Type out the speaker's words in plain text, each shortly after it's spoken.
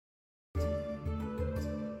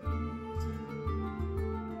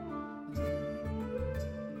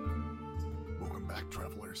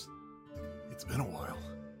It's been a while.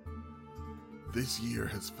 This year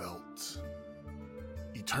has felt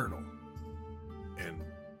eternal and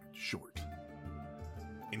short.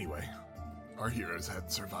 Anyway, our heroes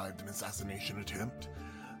had survived an assassination attempt,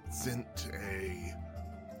 sent a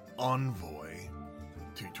envoy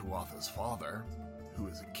to Tuatha's father, who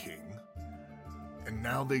is a king, and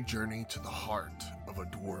now they journey to the heart of a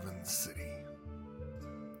dwarven city.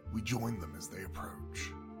 We join them as they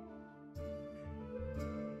approach.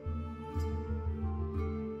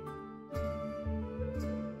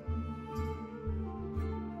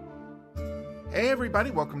 Hey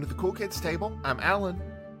everybody, welcome to the Cool Kids Table. I'm Alan.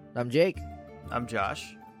 I'm Jake. I'm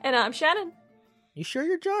Josh. And I'm Shannon. You sure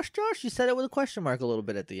you're Josh? You said it with a question mark a little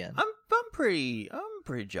bit at the end. I'm pretty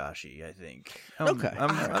Joshy, I think. Okay.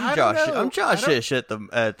 I'm Josh. I'm Joshish at the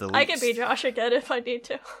least. I can be Josh again if I need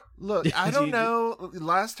to. Look, I don't know.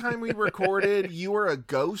 Last time we recorded, you were a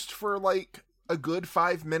ghost for like a good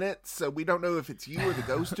 5 minutes, so we don't know if it's you or the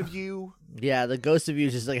ghost of you. Yeah, the ghost of you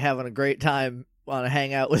is just like having a great time on a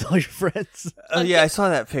hangout with all your friends. Oh yeah, I saw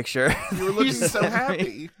that picture. You were looking so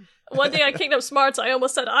happy. One day on Kingdom Smarts, I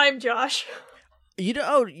almost said I'm Josh.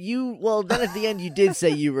 Well, then at the end you did say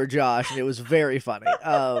you were Josh, and it was very funny.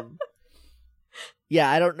 Yeah,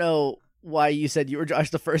 I don't know why you said you were Josh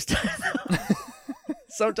the first time.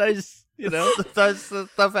 Sometimes,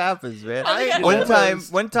 stuff happens, man.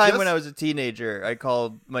 One time when I was a teenager, I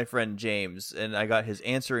called my friend James, and I got his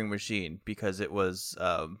answering machine because it was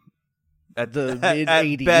at the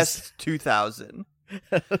mid-'80s. At best 2000.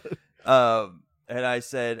 And I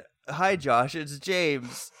said, "Hi, Josh, it's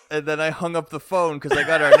James." And then I hung up the phone because I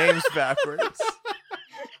got our names backwards.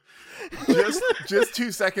 Just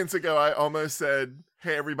 2 seconds ago, I almost said,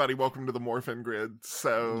 "Hey, everybody, welcome to the Morphin Grid."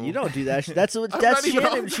 So you don't do that. That's not even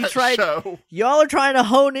Shannon. on She that tried. show. Y'all are trying to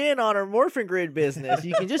hone in on her Morphin Grid business.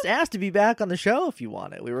 You can just ask to be back on the show if you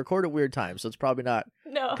want it. We record at weird times, so it's probably not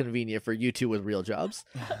convenient for you two with real jobs.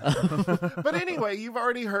 But anyway, you've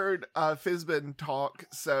already heard Fizbin talk,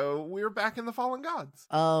 so we're back in the Fallen Gods.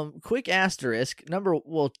 Quick asterisk.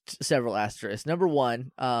 Several asterisks. Number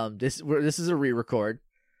one, this is a re-record.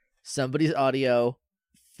 Somebody's audio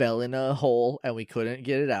fell in a hole and we couldn't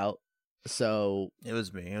get it out. So it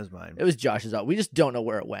was me. It was mine. It was Josh's audio. We just don't know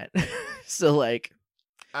where it went. So like,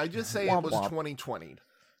 I just say it was 2020.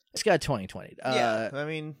 It's got 2020. Yeah, I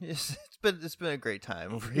mean, it's been a great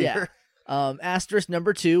time over here. Asterisk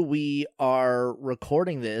number two, we are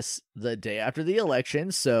recording this the day after the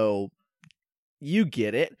election, so you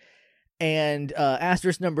get it. And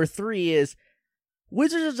asterisk number three is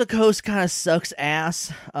Wizards of the Coast kind of sucks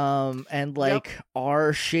ass, and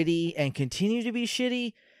are shitty and continue to be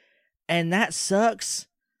shitty, and that sucks.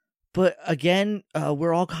 But again,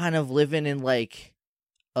 we're all kind of living in like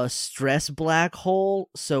a stress black hole,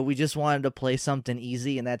 so we just wanted to play something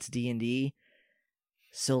easy, and that's D&D.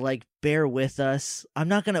 So like, bear with us. We're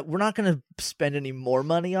not gonna spend any more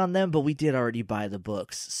money on them, but we did already buy the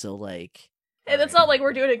books, so like. And it's not like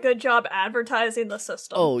we're doing a good job advertising the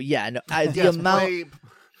system. Oh yeah, no.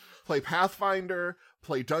 Play Pathfinder,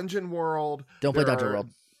 play Dungeon World. Don't play Dungeon World.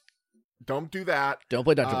 Don't do that. Don't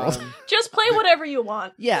play Dungeon World. Just play whatever you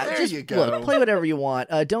want. Yeah, there just you go. Look, play whatever you want.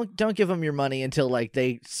 Don't give them your money until like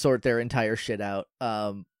they sort their entire shit out.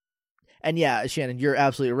 And yeah, Shannon, you're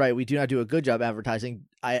absolutely right. We do not do a good job advertising.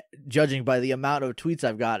 Judging by the amount of tweets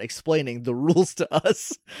I've got explaining the rules to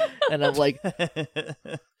us, and I'm like.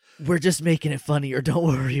 We're just making it funnier. Don't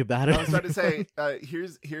worry about it. I was about to say,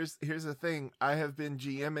 here's the thing. I have been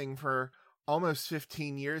GMing for almost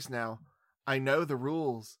 15 years now. I know the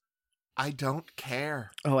rules. I don't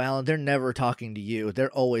care. Oh, Alan, they're never talking to you.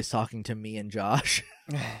 They're always talking to me and Josh.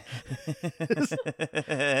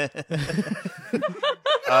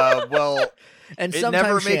 Well, and it sometimes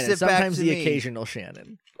never Shannon, makes it sometimes back to the me. Occasional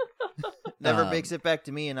Shannon. Never makes it back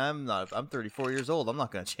to me, and I'm 34 years old. I'm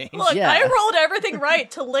not going to change. Look, Yeah. I rolled everything right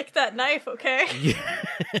to lick that knife, okay?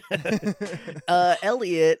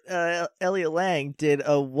 Elliot Lang did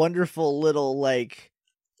a wonderful little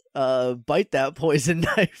bite that poison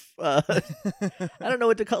knife. I don't know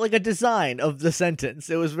what to call like a design of the sentence.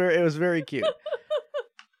 It was very cute.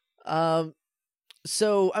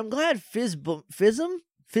 So I'm glad Fizbin.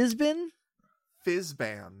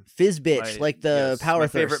 Fizzbitch, like the yes, power my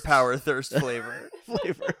thirst. favorite power thirst flavor.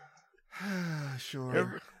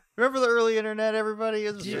 Sure. Remember the early internet, everybody?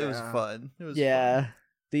 It was Yeah. fun. It was Yeah, fun.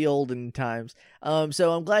 the olden times.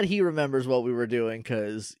 So I'm glad he remembers what we were doing,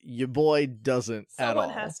 because your boy doesn't at all.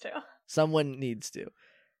 Someone has to. Someone needs to.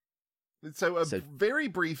 So very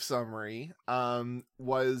brief summary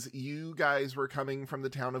was you guys were coming from the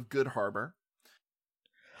town of Good Harbor.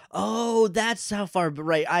 Oh, that's how far.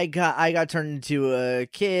 Right, I got turned into a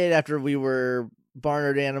kid after we were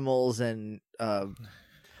barnyard animals, and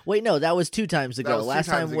wait, no, that was 2 times ago. Last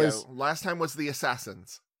time was the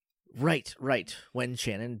assassins. Right, when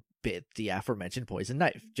Shannon bit the aforementioned poison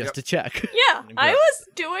knife, just to check. Yeah, I was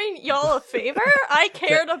doing y'all a favor. I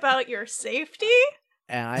cared about your safety.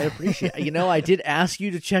 And I appreciate I did ask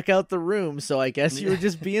you to check out the room, so I guess you were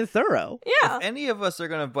just being thorough. Yeah. If any of us are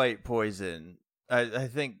going to bite poison, I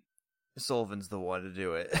think Sullivan's the one to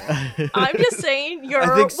do it. I'm just saying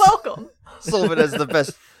you're welcome. Sullivan has the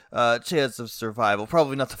best chance of survival.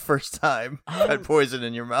 Probably not the first time you had poison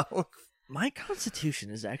in your mouth. My constitution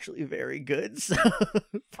is actually very good. So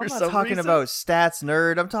I'm not talking about stats,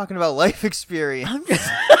 nerd. I'm talking about life experience.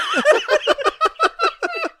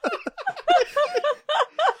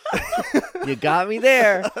 You got me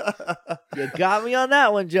there. You got me on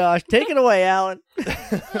that one, Josh. Take it away, Alan.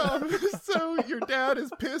 So your dad is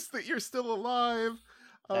pissed that you're still alive.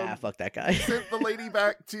 Fuck that guy. Sent the lady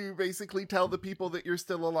back to basically tell the people that you're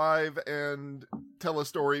still alive and tell a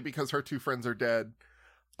story because her 2 friends are dead.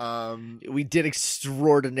 We did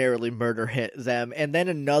extraordinarily murder hit them, and then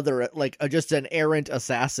another, just an errant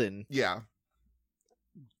assassin. Yeah.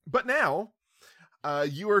 But now,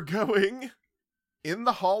 you are going in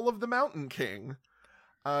the Hall of the Mountain King.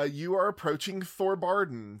 You are approaching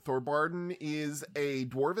Thorbarden. Thorbarden is a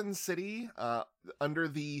dwarven city under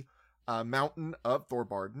the mountain of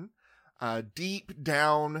Thorbarden. Deep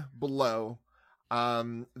down below,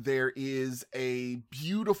 there is a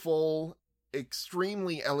beautiful,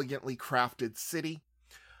 extremely elegantly crafted city.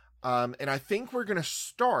 And I think we're going to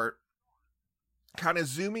start kind of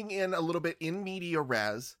zooming in a little bit in media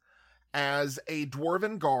res as a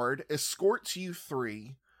dwarven guard escorts you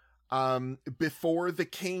 3 before the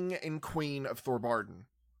king and queen of Thorbarden.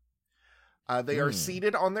 They are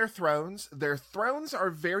seated on their thrones. Their thrones are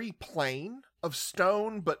very plain, of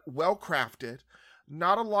stone, but well crafted.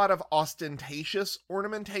 Not a lot of ostentatious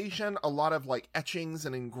ornamentation, a lot of etchings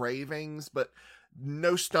and engravings, but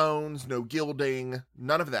no stones, no gilding,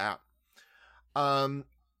 none of that. And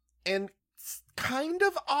kind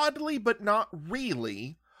of oddly, but not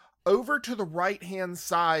really, over to the right-hand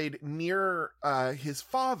side near his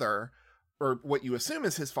father, or what you assume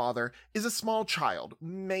is his father, is a small child,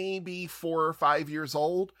 maybe 4 or 5 years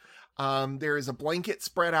old. There is a blanket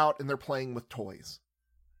spread out and they're playing with toys.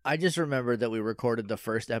 I just remembered that we recorded the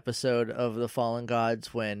first episode of The Fallen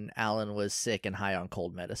Gods when Alan was sick and high on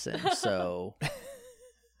cold medicine, so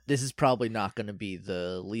this is probably not going to be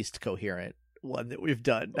the least coherent one that we've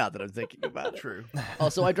done, now that I'm thinking about it. True.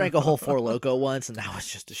 Also, I drank a whole Four Loko once, and that was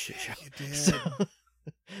just a shit show. You did. So,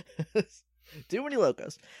 too many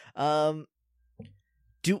Locos. Were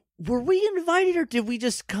we invited, or did we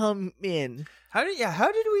just come in? How did we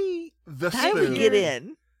How did we get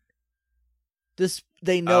in?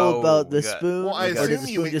 They know about the spoon, well, I or did the assume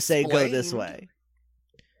you spoon just say go this explained. way?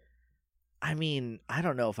 I mean, I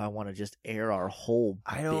don't know if I want to just air our whole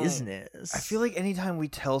business. I feel like anytime we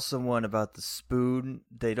tell someone about the spoon,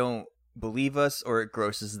 they don't believe us, or it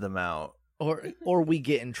grosses them out. Or we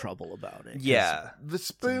get in trouble about it. Yeah. The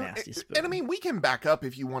spoon, nasty spoon. and I mean, we can back up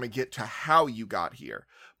if you want to get to how you got here,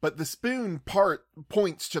 but the spoon part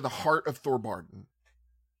points to the heart of Thorbarden.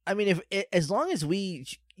 I mean, as long as we,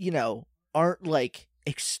 aren't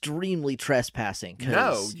extremely trespassing,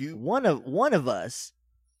 because one of us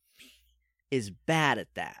is bad at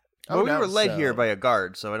that. Well, we were led here by a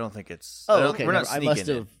guard, so I don't think it's. Oh, okay. We're not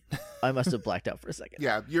sneaking I must have blacked out for a second.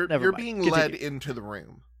 Yeah, you're being led into the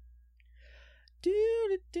room.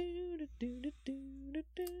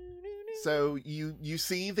 So you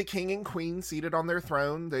see the king and queen seated on their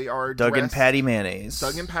throne. They are Doug and Patty Mayonnaise.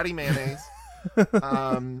 Doug and Patty Mayonnaise.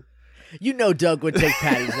 Doug would take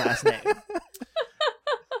Patty's last name.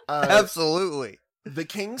 Absolutely. The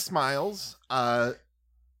king smiles.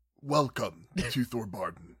 Welcome to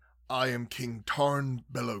Thorbarden. I am King Tarn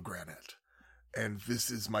Bellowgranite, and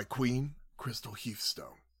this is my queen, Crystal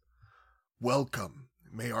Heathstone. Welcome.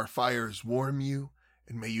 May our fires warm you,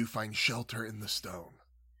 and may you find shelter in the stone.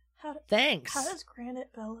 Thanks. How does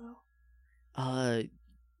granite bellow?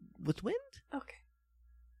 With wind? Okay.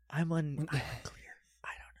 I'm unclear.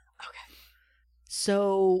 I don't know. Okay.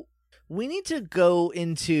 So, we need to go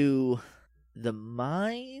into the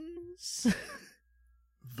mines?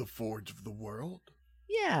 The Forge of the World?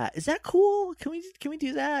 Yeah, is that cool? Can we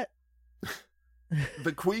do that?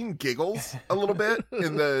 The queen giggles a little bit,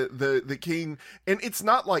 and the king, and it's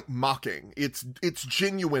not mocking. It's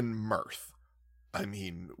genuine mirth. I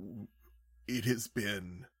mean, it has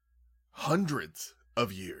been hundreds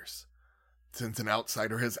of years since an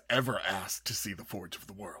outsider has ever asked to see the Forge of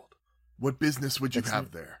the World. What business would you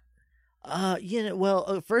have there?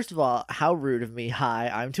 First of all, how rude of me. Hi,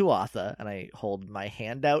 I'm Tuatha, and I hold my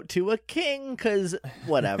hand out to a king, cause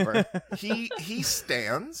whatever. He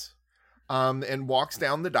stands, and walks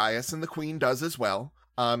down the dais, and the queen does as well.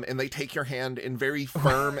 And they take your hand in very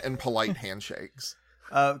firm and polite handshakes.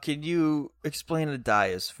 Can you explain a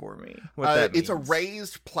dais for me? What that means? It's a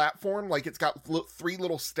raised platform, like it's got 3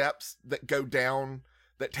 little steps that go down,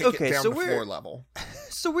 that take it down to floor level.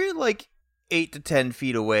 So we're like 8 to 10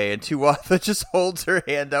 feet away, and Tuatha just holds her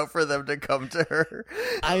hand out for them to come to her.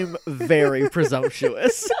 I'm very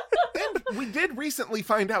presumptuous. And we did recently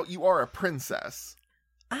find out you are a princess.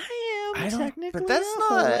 I am technically but that's a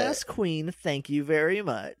not last queen. Thank you very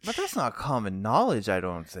much. But that's not common knowledge, I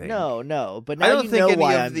don't think. No. But I now don't you think know any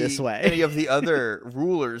why of I'm this way. Any of the other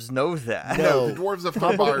rulers know that. No, the dwarves of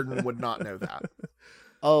Farbarden would not know that.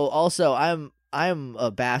 Oh, also, I'm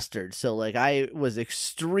a bastard, so like I was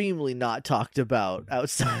extremely not talked about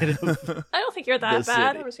outside of. I don't think you're that The bad.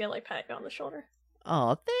 city. I'm just gonna like pat you on the shoulder.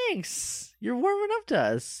 Oh, thanks. You're warming up to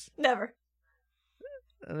us. Never.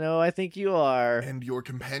 No, I think you are. And your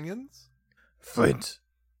companions? Flint.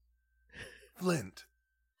 Flint.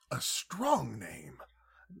 A strong name.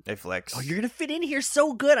 I flex. Oh, you're gonna fit in here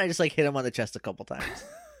so good. I just like hit him on the chest a couple times.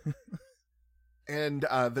 And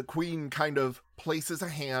the queen kind of places a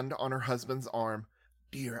hand on her husband's arm.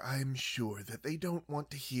 Dear, I'm sure that they don't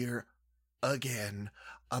want to hear again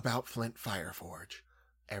about Flint Fireforge.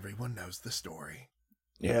 Everyone knows the story.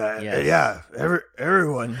 Yes.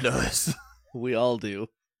 Everyone does. We all do.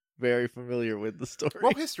 Very familiar with the story.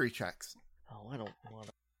 Roll history checks. Oh, I don't want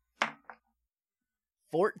to.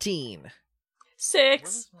 14.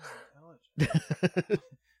 6.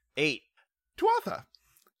 8. Tuatha,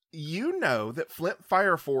 you know that Flint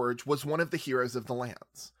Fireforge was one of the heroes of the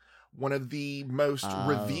lands. One of the most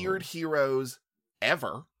revered heroes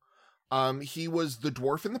ever. He was the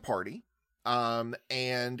dwarf in the party.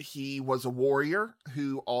 And he was a warrior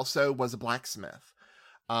who also was a blacksmith.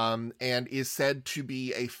 And is said to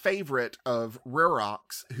be a favorite of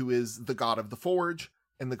Rurox, who is the god of the forge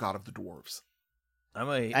and the god of the dwarves.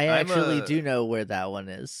 I actually do know where that one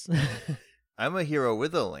is. I'm a hero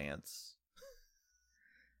with a lance.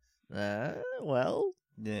 Well,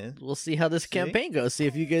 Yeah. we'll see how this campaign goes. See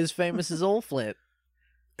if you guys famous as old Flint.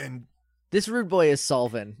 And This rude boy is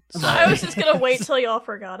Solvin. I was just gonna wait till y'all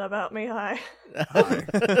forgot about me. Hi. hi,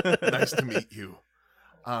 nice to meet you.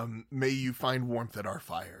 May you find warmth at our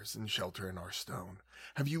fires and shelter in our stone.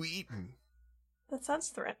 Have you eaten? That sounds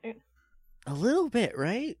threatening. A little bit,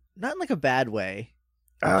 right? Not in like a bad way.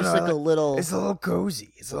 I don't Just know, like a little. It's a little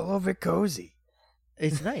cozy. It's a little bit cozy.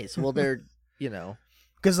 It's nice. Well, they're,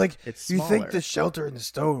 Because, like, it's you think smaller. the shelter in the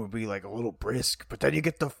stone would be, like, a little brisk, but then you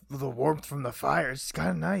get the warmth from the fire. It's kind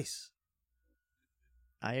of nice.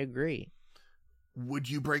 I agree. Would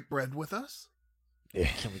you break bread with us? Yeah.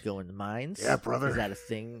 Can we go in the mines? Yeah, brother. Is that a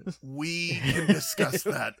thing? We can discuss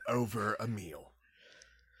that over a meal.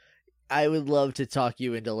 I would love to talk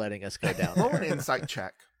you into letting us go down Roll an there. insight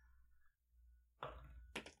check.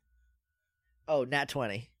 Oh, nat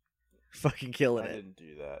 20. Fucking killing it. didn't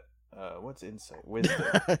do that. What's insight? Wisdom.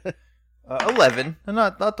 11.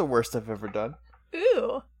 Not the worst I've ever done.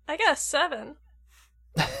 Ooh, I got a 7.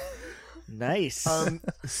 Nice.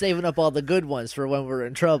 Saving up all the good ones for when we're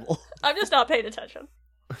in trouble. I'm just not paying attention.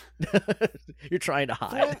 You're trying to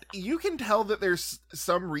hide. Flint, you can tell that there's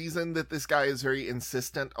some reason that this guy is very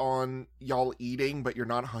insistent on y'all eating, but you're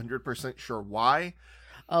not 100% sure why.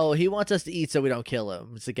 Oh, he wants us to eat so we don't kill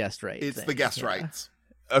him. It's a guest right. It's thing. the guest Yeah. rights.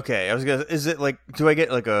 Okay, I was gonna. Is it like? Do I get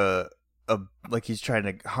like a like he's trying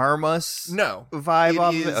to harm us? No. Vibe It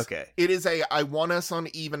off of is- it. Okay. It is I want us on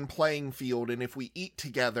even playing field, and if we eat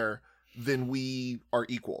together, then we are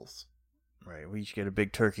equals. Right. We each get a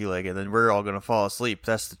big turkey leg, and then we're all gonna fall asleep.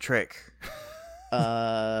 That's the trick.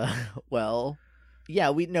 Well,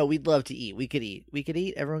 yeah, we'd love to eat. We could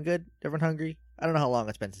eat. Everyone good? Everyone hungry? I don't know how long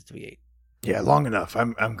it's been since we ate. Yeah, long enough.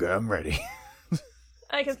 I'm good. I'm ready.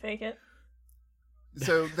 I can fake it.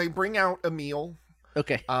 So they bring out a meal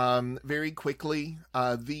Okay. very quickly.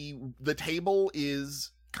 The table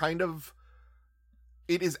is kind of,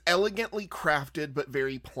 it is elegantly crafted but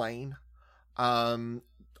very plain.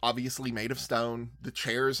 Obviously made of stone. The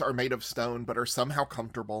chairs are made of stone but are somehow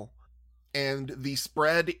comfortable. And the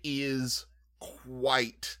spread is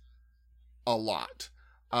quite a lot.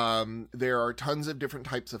 There are tons of different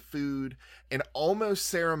types of food, and almost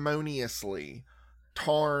ceremoniously,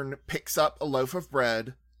 Tarn picks up a loaf of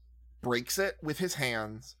bread, breaks it with his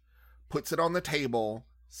hands, puts it on the table,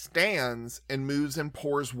 stands, and moves and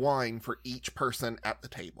pours wine for each person at the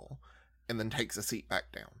table, and then takes a seat back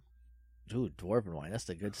down. Ooh, dwarven wine. That's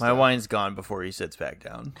the good My stuff. wine's gone before he sits back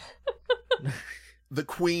down. The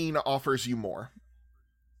queen offers you more.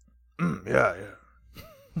 Yeah.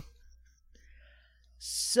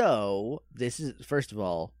 So this is, first of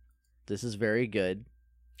all, this is very good.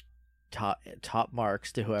 Top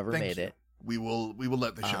marks to whoever Thank made you. it. We will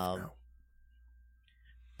let the chef know.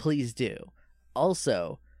 Please do.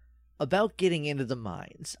 Also, about getting into the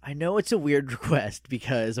mines. I know it's a weird request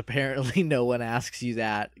because apparently no one asks you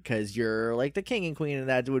that because you're like the king and queen, and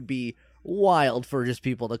that would be wild for just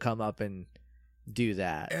people to come up and do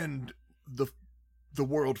that. And the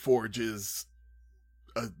World Forge is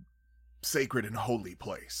a sacred and holy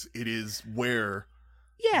place. It is where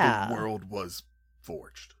Yeah. the world was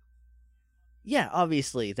forged. Yeah,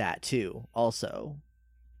 obviously that too. Also,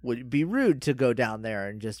 would be rude to go down there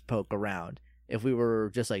and just poke around if we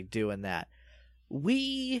were just like doing that.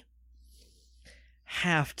 We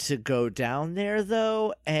have to go down there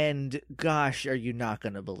though, and gosh, are you not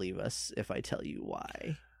going to believe us if I tell you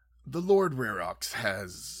why? The Lord Rarox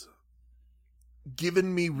has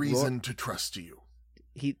given me reason to trust you.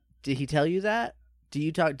 Did he tell you that?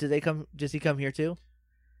 Does he come here too?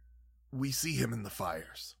 We see him in the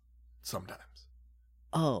fires sometimes.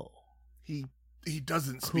 Oh. He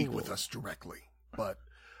doesn't speak Cool. with us directly, but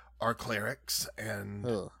our clerics and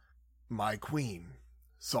Ugh. my queen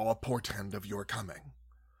saw a portend of your coming,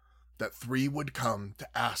 that 3 would come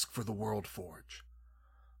to ask for the World Forge,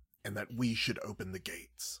 and that we should open the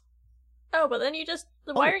gates. Oh, but then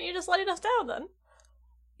why aren't you just letting us down then?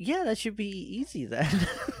 Yeah, that should be easy then.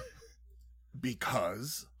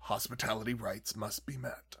 Because hospitality rights must be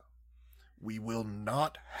met. We will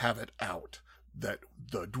not have it out that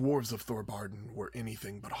the dwarves of Thorbarden were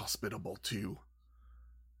anything but hospitable to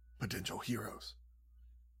potential heroes.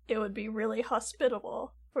 It would be really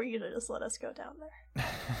hospitable for you to just let us go down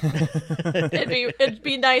there. It'd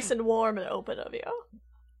be nice and warm and open of you.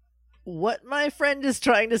 What my friend is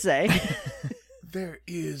trying to say. There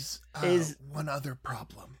is one other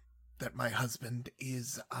problem that my husband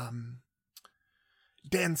is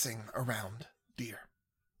dancing around, dear.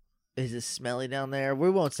 Is it smelly down there? We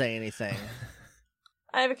won't say anything.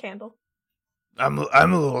 I have a candle. I'm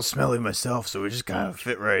a little smelly myself, so we just kind of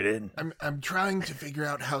fit right in. I'm trying to figure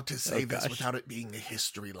out how to say this gosh. without it being a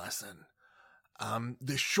history lesson.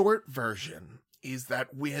 The short version is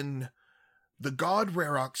that when the god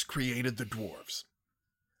Rarox created the dwarves,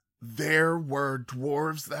 there were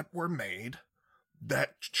dwarves that were made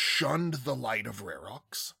that shunned the light of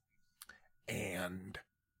Rarox and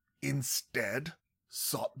instead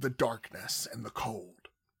sought the darkness and the cold.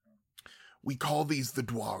 We call these the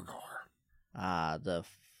Dwargar. The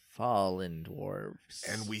fallen dwarves.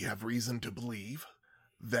 And we have reason to believe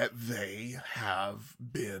that they have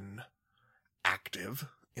been active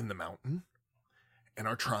in the mountain and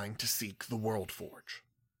are trying to seek the World Forge.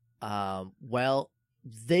 Well,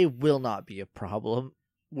 they will not be a problem.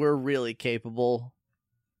 We're really capable.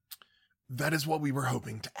 That is what we were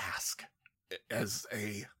hoping to ask as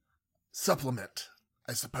a supplement,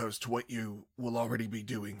 I suppose, to what you will already be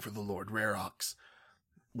doing for the Lord Rarox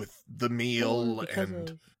with the meal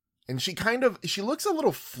and she looks a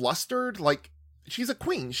little flustered, like she's a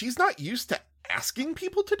queen. She's not used to asking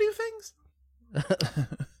people to do things.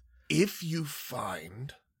 If you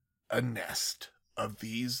find a nest of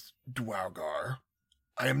these Dwargar,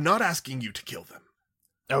 I am not asking you to kill them.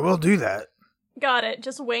 I will do that. Got it.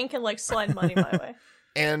 Just wink and slide money my way.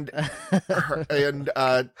 And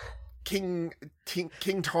King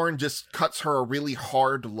Tarn just cuts her a really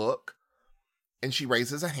hard look, and she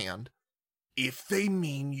raises a hand. If they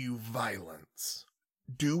mean you violence,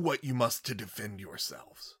 do what you must to defend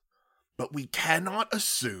yourselves. But we cannot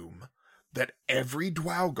assume that every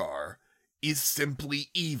Dwargar is simply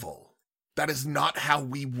evil. That is not how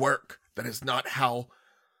we work. That is not how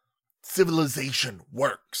civilization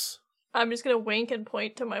works. I'm just gonna wink and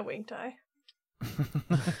point to my wink tie.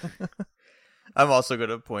 I'm also going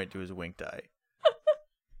to point to his wink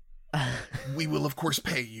eye. We will, of course,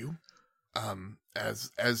 pay you,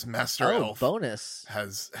 as Master Elf bonus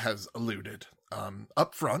has alluded,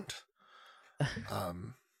 up front.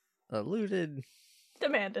 Alluded.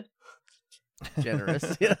 Demanded.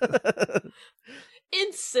 Generous.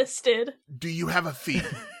 Insisted. Do you have a fee,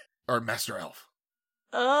 or Master Elf?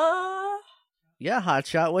 Yeah,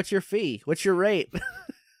 Hotshot, what's your fee? What's your rate?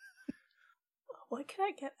 What can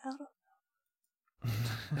I get out of?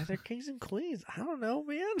 They're kings and queens. I don't know,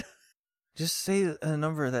 man. Just say a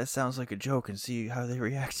number that sounds like a joke and see how they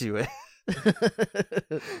react to it.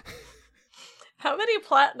 How many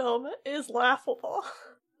platinum is laughable?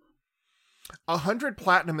 100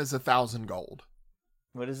 platinum is 1,000 gold.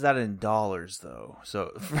 What is that in dollars, though?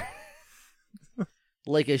 So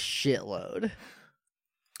Like a shitload.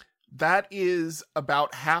 That is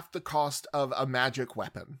about half the cost of a magic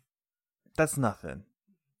weapon. That's nothing.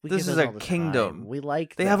 We This get is those a all the kingdom. time. We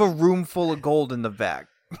like They them. have a room full of gold in the back.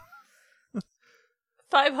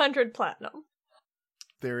 500 platinum.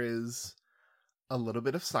 There is a little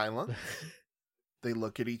bit of silence. They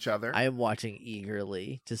look at each other. I am watching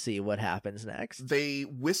eagerly to see what happens next. They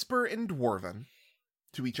whisper in Dwarven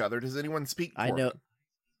to each other. Does anyone speak Dwarven? I know.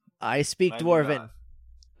 I speak I do Dwarven. not.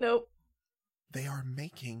 Nope. They are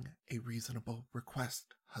making a reasonable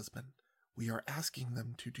request, husband. We are asking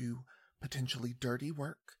them to do potentially dirty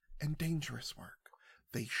work and dangerous work.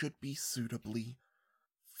 They should be suitably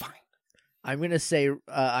fine. I'm gonna say.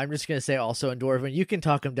 I'm just gonna say also in Dwarven, you can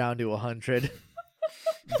talk him down to 100,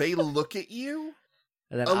 They look at you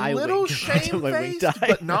and then a I little wink until my wink shamefaced, dies.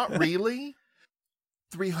 but not really.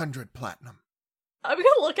 300 platinum. I'm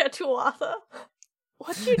gonna look at Tuatha.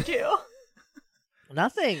 What'd you do?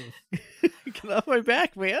 Nothing. Get off my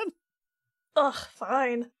back, man. Ugh,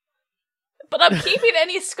 fine. But I'm keeping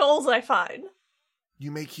any skulls I find. You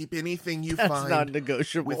may keep anything you That's find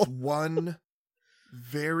non-negotiable. with one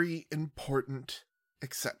very important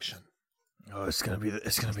exception. Oh, it's gonna be the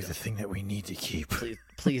thing that we need to keep.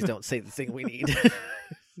 Please don't say the thing we need.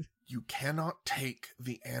 You cannot take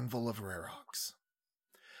the Anvil of Rarox.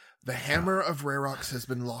 The Hammer of Rarox has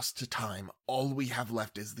been lost to time. All we have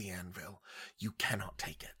left is the Anvil. You cannot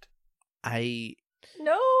take it.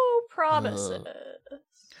 No promises.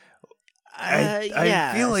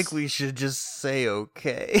 I feel like yes. we should just say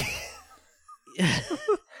okay.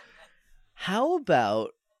 How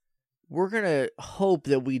about we're gonna hope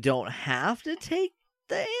that we don't have to take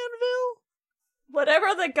the anvil? Whatever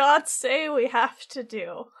the gods say we have to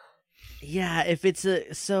do. Yeah, if it's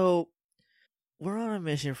so we're on a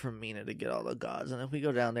mission from Mina to get all the gods, and if we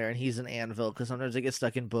go down there and he's an anvil, because sometimes they get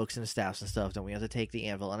stuck in books and staffs and stuff, then we have to take the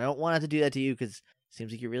anvil. And I don't want to have to do that to you because it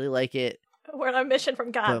seems like you really like it, We're on a mission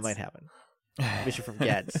from gods. but it might happen. Mission from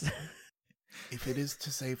Gads. If it is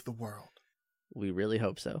to save the world, We really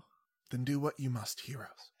hope so. then do what you must, heroes.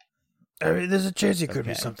 I mean, there's a chance it could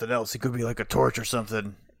be Okay. something else. It could be like a torch or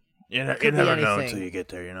something. You Could be never know anything. until you get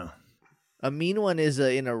there, you know. A mean one is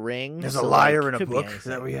in a ring. There's so, a liar like, in a could be book anything.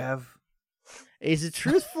 that we have. It's a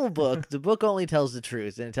truthful book. The book only tells the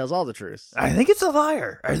truth, and it tells all the truth. I think it's a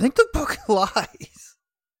liar. I think the book lies.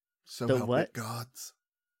 So The help what? it gods.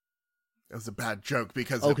 That was a bad joke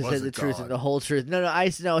because Oh, it because was the a truth god. and the whole truth.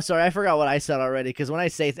 No, sorry, I forgot what I said already. Because when I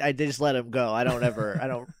say, I just let him go. I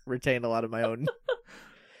don't retain a lot of my own.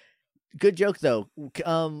 Good joke though.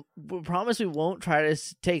 We promise we won't try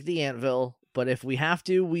to take the anvil, but if we have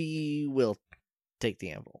to, we will take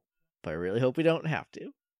the anvil. But I really hope we don't have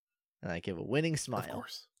to. And I give a winning smile. Of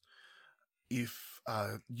course. If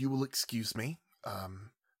you will excuse me,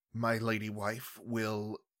 my lady wife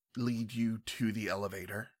will lead you to the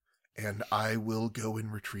elevator, and I will go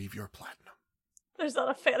and retrieve your platinum. There's not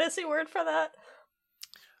a fantasy word for that?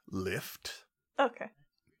 Lift. Okay.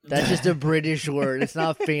 That's just a British word. It's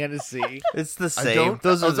not fantasy. It's the I same. don't.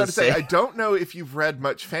 Those I are was the about to say, same. I don't know if you've read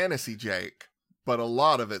much fantasy, Jake, but a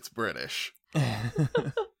lot of it's British.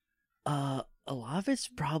 A lot of it's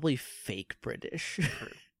probably fake British.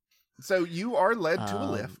 So you are led to a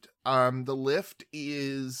Um, lift. The lift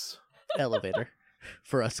is Elevator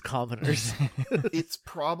for us commoners. it's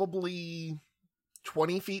probably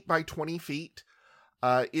 20 feet by 20 feet.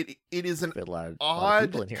 It is an A lot of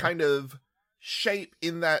people in odd here. kind of shape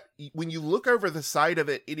in that when you look over the side of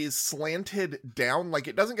it, it is slanted down. Like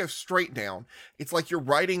it doesn't go straight down. It's like you're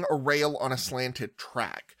riding a rail on a slanted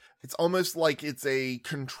track. It's almost like it's a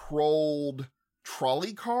controlled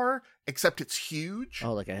trolley car, except it's huge.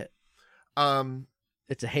 Oh,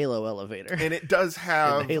 it's a Halo elevator. And it does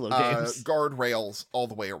have Halo games. guardrails all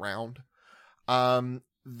the way around.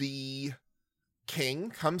 The king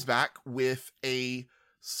comes back with a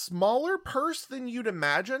smaller purse than you'd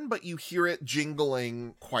imagine, but you hear it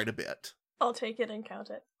jingling quite a bit. I'll take it and count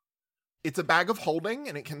it. It's a bag of holding,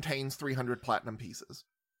 and it contains 300 platinum pieces.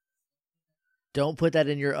 Don't put that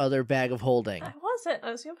in your other bag of holding. I wasn't.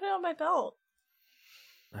 I was going to put it on my belt.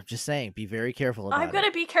 I'm just saying, be very careful about I'm going to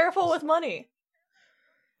it. be careful with money.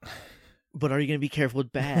 But are you going to be careful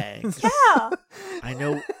with bags? Yeah.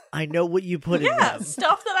 I know what you put in Yeah. them.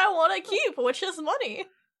 Stuff that I want to keep, which is money.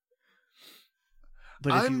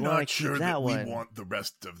 But if I'm you want not to keep sure that that we one, want the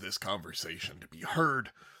rest of this conversation to be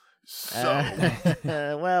heard. So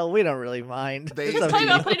well, we don't really mind. They- It's Just up talking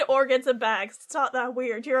to about putting organs in bags. It's not that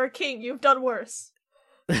weird. You're a king. You've done worse.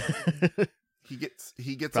 you. he gets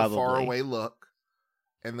a Probably. faraway look,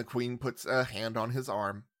 and the queen puts a hand on his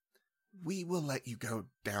arm. We will let you go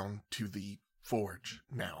down to the forge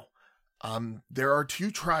now. There are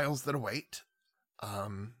 2 trials that await.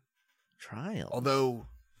 Trials? Although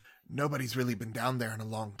nobody's really been down there in a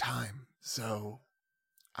long time, so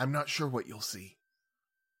I'm not sure what you'll see.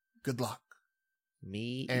 Good luck.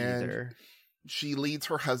 Me And either. she leads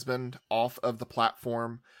her husband off of the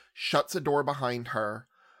platform, shuts a door behind her,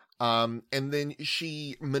 and then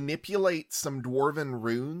she manipulates some dwarven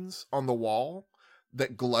runes on the wall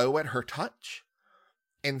that glow at her touch,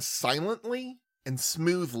 and silently and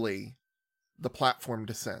smoothly the platform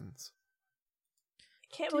descends.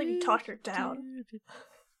 I can't believe you talked her down.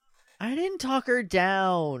 I didn't talk her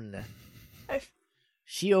down.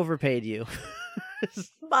 She overpaid you.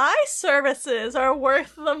 My services are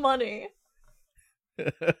worth the money.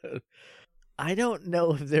 I don't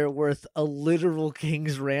know if they're worth a literal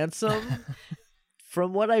king's ransom.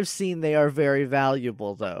 From what I've seen, they are very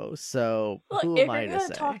valuable, though. So Look, who if am I you're to gonna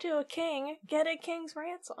say? talk to a king, get a king's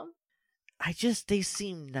ransom. They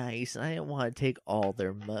seem nice, and I didn't want to take all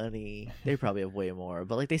their money. They probably have way more,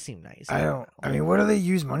 but they seem nice. I mean, what do they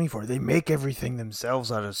use money for? They make everything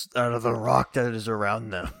themselves out of the rock that is around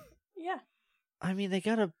them. Yeah. I mean, they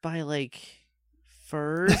gotta buy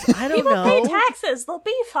furs. I don't People know. pay taxes; they'll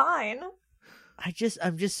be fine. I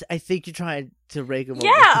think you're trying to rake them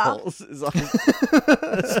Yeah. over the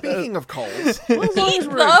coals. Speaking of coals, Well, as long Eat as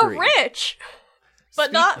we're the agreed. rich,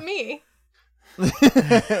 but not me.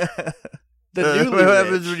 The what newly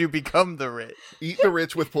happens rich. when you become the rich? eat the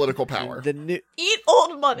rich with political power. The new Eat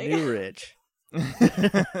old money. rich.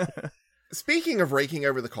 Speaking of raking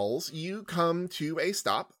over the coals, you come to a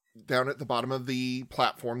stop down at the bottom of the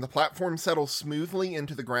platform. The platform settles smoothly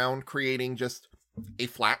into the ground, creating just a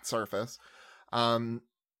flat surface.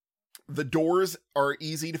 The doors are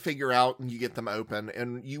easy to figure out, and you get them open,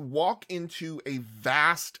 and you walk into a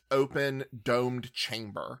vast, open, domed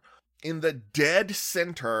chamber. In the dead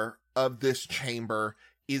center of this chamber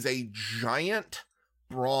is a giant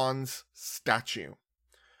bronze statue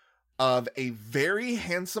of a very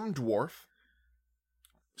handsome dwarf,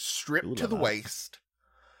 stripped to the Ooh-la-la. waist,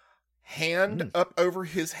 hand up over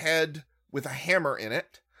his head with a hammer in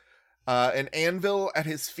it, an anvil at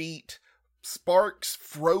his feet, sparks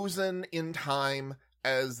frozen in time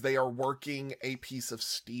as they are working a piece of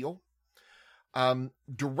steel.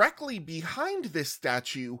 Directly behind this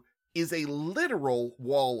statue is a literal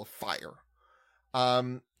wall of fire.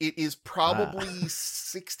 It is probably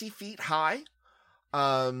 60 feet high,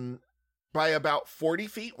 by about 40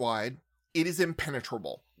 feet wide. It is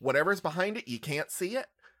impenetrable. Whatever's behind it, you can't see it.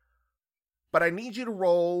 But I need you to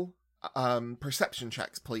roll perception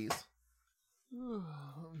checks, please.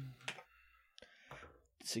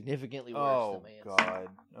 Significantly worse Oh than Lance. God!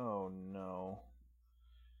 Oh no!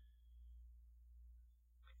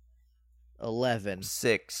 11.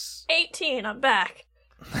 6. 18. I'm back.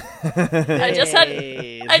 I just had-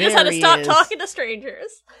 Hey, I just had there to he stop is. talking to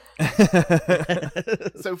strangers.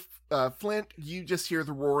 So, Flint, you just hear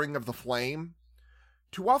the roaring of the flame.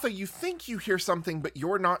 Tuatha, you think you hear something, but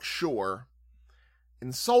you're not sure.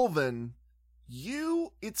 And Solvin,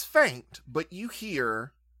 it's faint, but you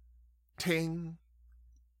hear ting,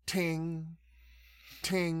 ting,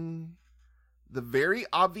 ting, the very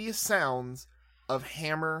obvious sounds of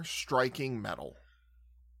hammer striking metal.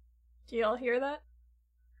 Do y'all hear that?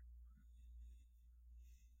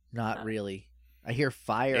 Not really. I hear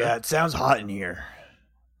fire. Yeah, it sounds hot in here.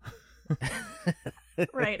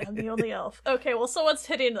 Right, I'm the only elf. Okay, well, someone's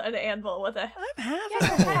hitting an anvil with a I'm having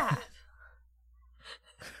yeah, it. half.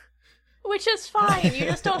 Which is fine. You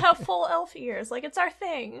just don't have full elf ears. It's our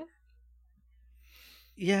thing.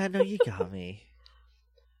 Yeah, no, you got me.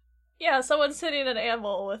 Yeah, someone's hitting an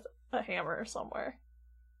anvil with a hammer somewhere.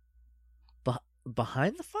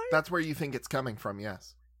 Behind the fire? That's where you think it's coming from,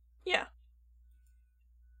 yes. Yeah.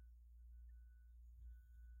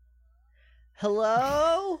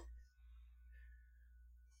 Hello?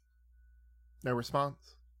 No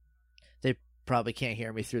response? They probably can't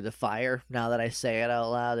hear me through the fire now that I say it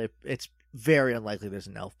out loud. It's very unlikely there's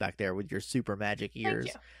an elf back there with your super magic ears.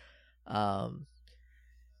 Thank you.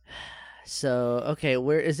 So, okay,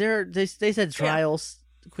 where is there? They said trials.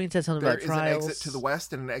 The Queen said something There about is trials. an exit to the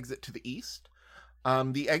west and an exit to the east.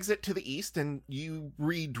 The exit to the east, and you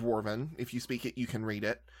read Dwarven. If you speak it, you can read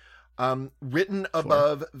it. Written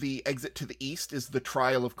above the exit to the east is the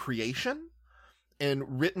Trial of Creation,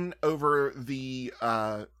 and written over the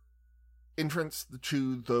entrance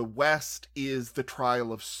to the west is the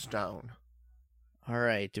Trial of Stone. All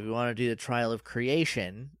right, do we want to do the Trial of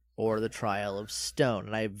Creation or the Trial of Stone?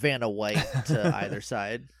 And I have Vanna White to either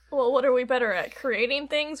side. Well, what are we better at? Creating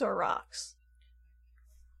things or rocks?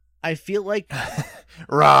 I feel like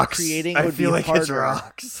Rocks. Creating I would feel be like it's harder.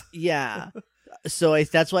 rocks. Yeah. So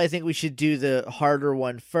that's why I think we should do the harder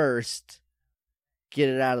one first. Get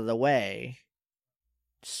it out of the way.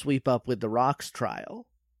 Sweep up with the rocks trial.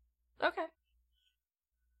 Okay.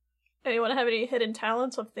 Anyone have any hidden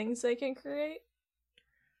talents of things they can create?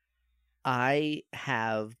 I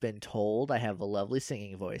have been told I have a lovely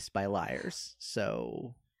singing voice by liars,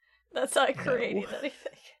 so... That's not creating anything.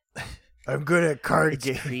 I'm good at card It's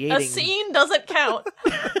games. creating... A scene doesn't count.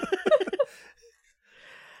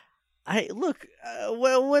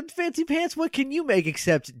 Well, what Fancy Pants, what can you make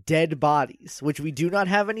except dead bodies, which we do not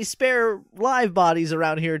have any spare live bodies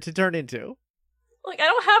around here to turn into? Like, I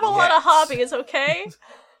don't have a lot of hobbies, okay?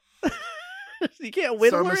 You can't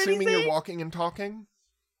whittle So I'm or assuming anything? you're walking and talking?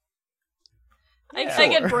 I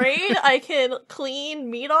can braid, I can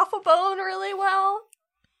clean meat off a bone really well.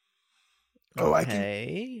 Oh, I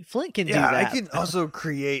Okay. Flint can do Yeah, that. I can also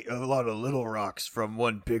create a lot of little rocks from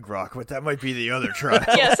one big rock, but that might be the other trial.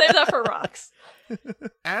 Yeah, save that for rocks.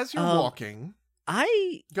 As you're Um, walking,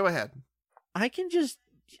 I go ahead. can just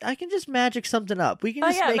magic something up. We can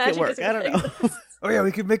just make it magic work. is a I don't good know. thing. Oh yeah,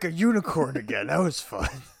 we could make a unicorn again. That was fun.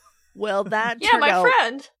 Well, that Yeah, turned my out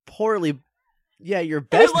friend. poorly. Yeah, your Who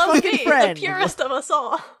best loves fucking me, friend. the purest of us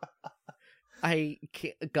all. I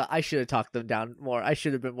can't, God, I should have talked them down more. I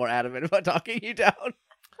should have been more adamant about talking you down.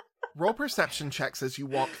 Roll perception checks as you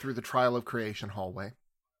walk through the Trial of Creation hallway.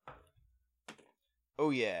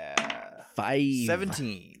 Oh yeah. 5.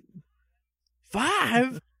 17.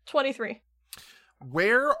 5? 23.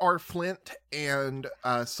 Where are Flint and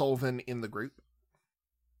Solvin in the group?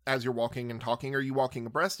 As you're walking and talking, are you walking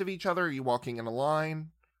abreast of each other? Are you walking in a line?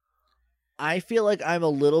 I feel like I'm a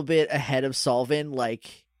little bit ahead of Solvin,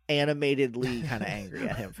 like animatedly kind of angry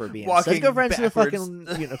at him for being such good friends to the fucking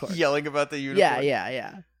unicorn. Yelling about the unicorn.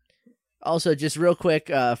 Yeah. Also, just real quick,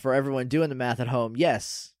 for everyone doing the math at home,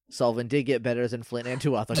 yes, Solvin did get better than Flint and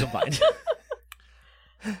Tuatha combined.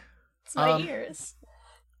 It's my ears.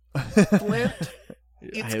 Flint, I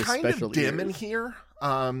it's have kind of special dim in ears. here,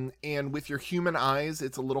 and with your human eyes,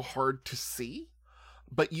 it's a little hard to see.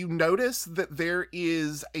 But you notice that there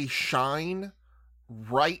is a shine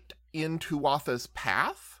right in Tuatha's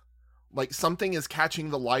path. Like something is catching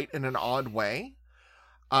the light in an odd way.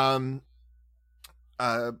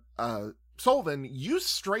 Solvin, you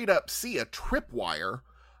straight up see a tripwire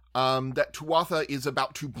that Tuatha is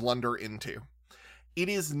about to blunder into. It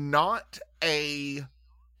is not a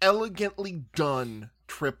elegantly done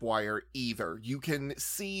tripwire either. You can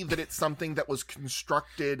see that it's something that was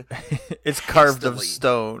constructed. It's carved of hastily.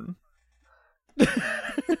 stone. It's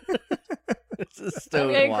a stone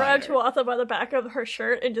I'm gonna wire. grab Tuatha by the back of her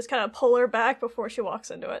shirt and just kind of pull her back before she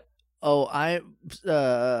walks into it. Oh,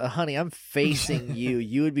 honey, I'm facing you.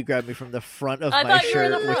 You would be grabbing me from the front of I my thought you were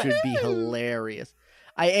in shirt, the which front. would be hilarious.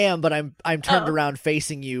 I am, but I'm turned Oh. around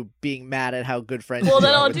facing you, being mad at how good friends. Well, you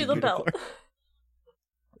then are I'll with do the belt.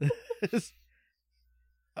 unicorn.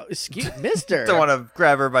 Oh, excuse, Mister. Don't want to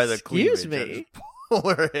grab her by the Excuse cleavage. me. Just pull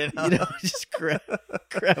her in. You know, just grab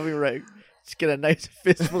me right. Just get a nice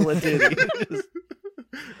fistful of titty. Just-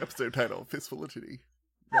 Episode title: Fistful of Titty.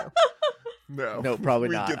 No, no, probably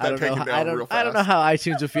We'd not. get I that don't know. taken I down real don't know fast. how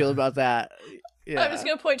iTunes would feel about that. Yeah. I'm just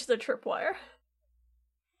gonna point to the tripwire.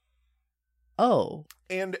 Oh,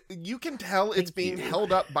 And you can tell it's Thank being you.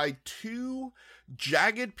 held up by two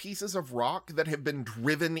jagged pieces of rock that have been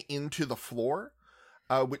driven into the floor,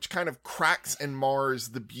 which kind of cracks and mars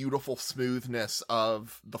the beautiful smoothness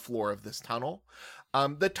of the floor of this tunnel.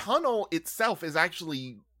 The tunnel itself is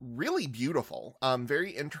actually really beautiful.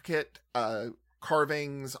 Very intricate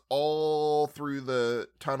carvings all through the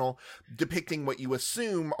tunnel, depicting what you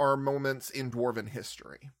assume are moments in dwarven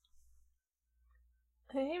history.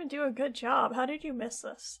 I didn't even do a good job. How did you miss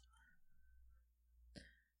this?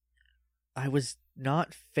 I was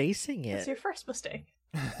not facing It's it. your first mistake.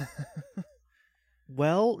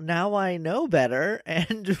 Well, now I know better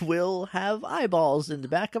and will have eyeballs in the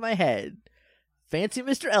back of my head. Fancy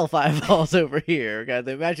Mr. Elf eyeballs over here. Got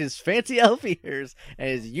that matches fancy elf ears and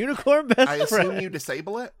his unicorn best I assume friend. you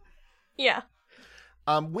disable it. Yeah.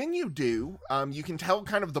 When you do, you can tell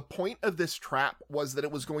kind of the point of this trap was that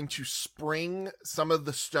it was going to spring some of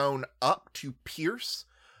the stone up to pierce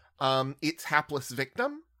its hapless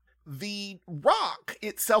victim. The rock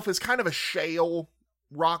itself is kind of a shale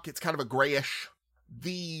rock. It's kind of a grayish.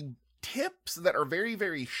 The tips that are very,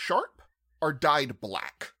 very sharp are dyed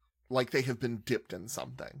black, like they have been dipped in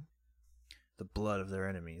something. The blood of their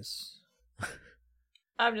enemies.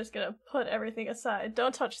 I'm just gonna put everything aside.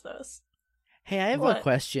 Don't touch those. Hey, I have a What?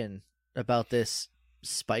 question about this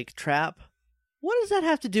spike trap. What does that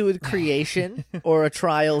have to do with creation or a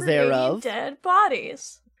trial Creating thereof? dead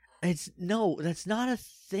bodies. It's no, that's not a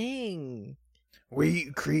thing.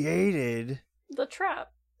 We created The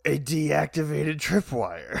trap. a deactivated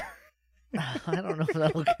tripwire. I don't know if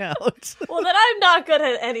that'll count. Well, then I'm not good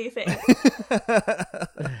at anything.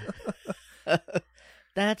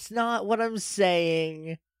 That's not what I'm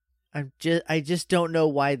saying. I just don't know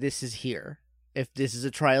why this is here. If this is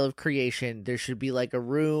a trial of creation, there should be like a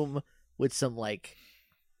room with some like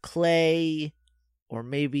clay or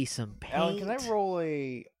maybe some paint. Alan, can I roll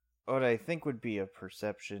what I think would be a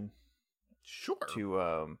perception Sure.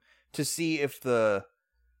 to see if the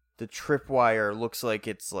tripwire looks like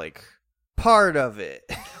it's like part of it?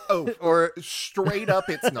 Oh, Or straight up,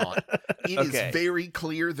 it's not. It Okay. is very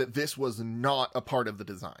clear that this was not a part of the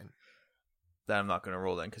design. that I'm not going to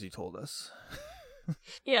roll then because you told us.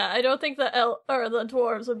 Yeah, I don't think the the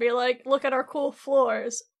dwarves would be like, look at our cool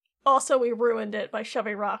floors. Also, we ruined it by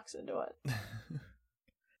shoving rocks into it.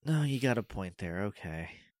 No, you got a point there. Okay.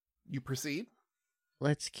 You proceed?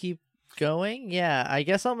 Let's keep going. Yeah, I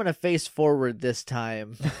guess I'm going to face forward this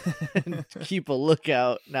time and keep a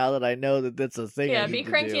lookout now that I know that that's a thing. Yeah, I be need to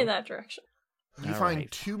cranky do. in that direction. You All find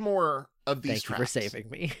right. 2 more of these Thank you traps. for saving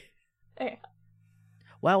me. Hey,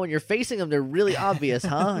 Wow, when you're facing them, they're really obvious,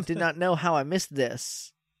 huh? I did not know how I missed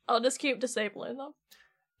this. I'll just keep disabling them.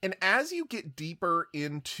 And as you get deeper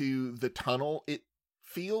into the tunnel, it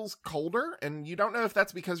feels colder, and you don't know if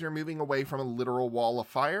that's because you're moving away from a literal wall of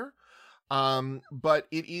fire, but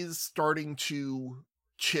it is starting to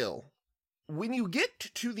chill. When you get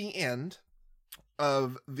to the end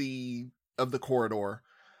of the corridor,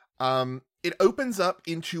 it opens up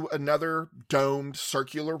into another domed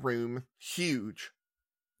circular room, huge,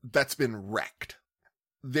 that's been wrecked.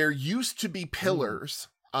 There used to be pillars,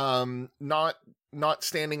 not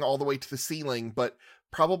standing all the way to the ceiling, but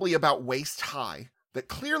probably about waist high, that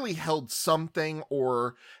clearly held something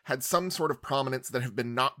or had some sort of prominence that have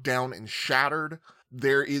been knocked down and shattered.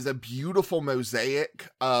 There is a beautiful mosaic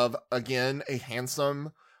of, again, a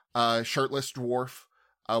handsome, shirtless dwarf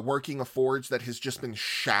working a forge that has just been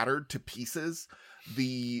shattered to pieces.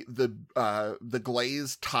 The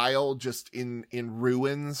glazed tile just in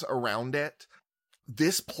ruins around it.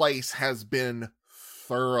 This place has been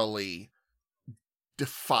thoroughly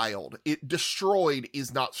defiled. It destroyed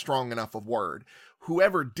is not strong enough of word.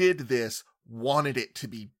 Whoever did this wanted it to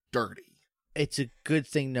be dirty. It's a good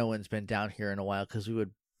thing no one's been down here in a while because we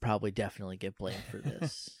would probably definitely get blamed for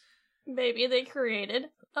this. Maybe they created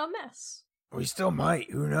a mess. We still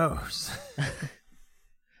might. Who knows?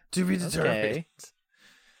 To be determined.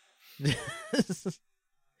 Okay.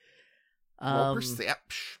 Roll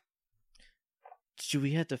perception. Do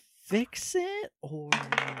we have to fix it or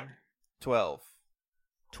 12.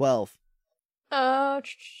 12?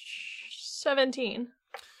 17.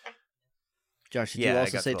 Josh, did Yeah, you I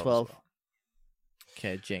also got say 12 as 12? well.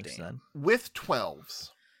 Okay, Jinx Damn. then. With 12s.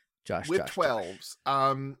 Josh, With Josh,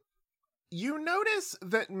 12s. You notice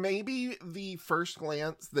that maybe the first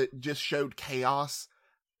glance that just showed chaos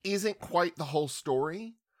isn't quite the whole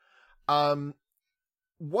story.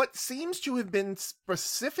 What seems to have been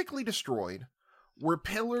specifically destroyed were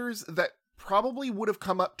pillars that probably would have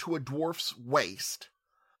come up to a dwarf's waist,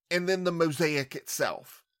 and then the mosaic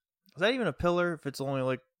itself. Is that even a pillar if it's only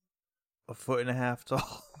like 1.5 feet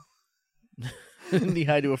tall? Knee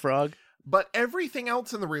high to a frog. But everything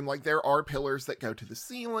else in the room, like there are pillars that go to the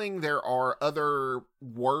ceiling, there are other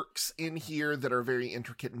works in here that are very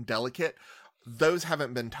intricate and delicate. Those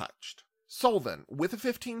haven't been touched. Solvin, with a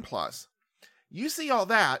 15 plus, you see all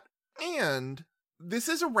that, and this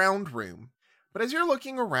is a round room. But as you're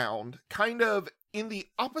looking around, kind of in the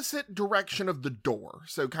opposite direction of the door,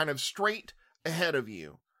 so kind of straight ahead of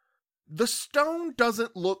you, the stone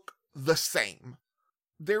doesn't look the same.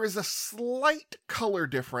 There is a slight color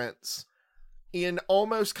difference in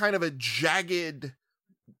almost kind of a jagged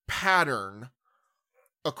pattern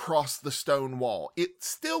across the stone wall. It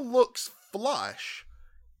still looks flush.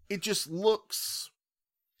 It just looks...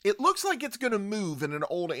 It looks like it's going to move in an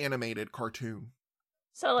old animated cartoon.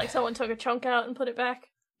 So, like, someone took a chunk out and put it back?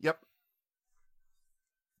 Yep.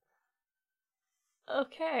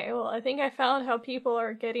 Okay, well, I think I found how people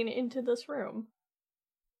are getting into this room.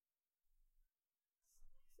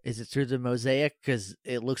 Is it through the mosaic? Because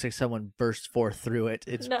it looks like someone burst forth through it.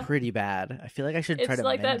 It's No. pretty bad. I feel like I should try It's to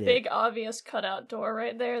like mend that it. big, obvious cutout door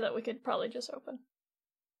right there that we could probably just open.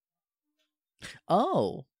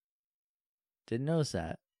 Oh. Didn't notice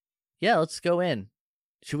that. Yeah, let's go in.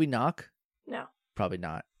 Should we knock? No. Probably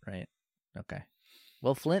not, right? Okay.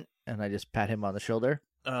 Well, Flint, and I just pat him on the shoulder.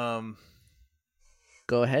 Go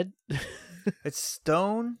ahead. It's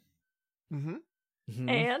stone. Mm-hmm. Mhm.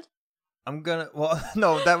 And? I'm gonna. Well,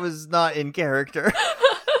 no, that was not in character.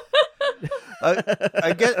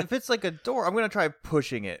 I get if it's like a door, I'm gonna try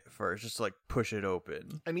pushing it first, just to, like push it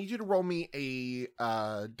open. I need you to roll me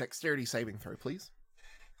a dexterity saving throw, please.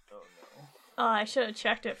 Oh, I should have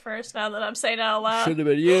checked it first now that I'm saying it out loud. Should have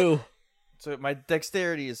been you. So my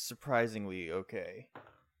dexterity is surprisingly okay.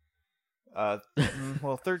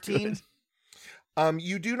 13.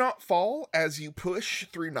 You do not fall as you push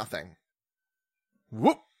through nothing.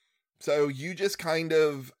 Whoop. So you just kind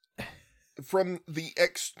of, from the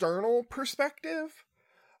external perspective,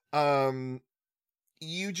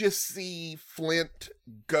 you just see Flint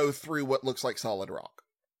go through what looks like solid rock.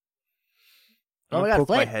 Oh my God, poke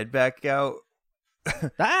my Flint. head back out.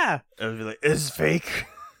 Ah! I would be like, "This is fake."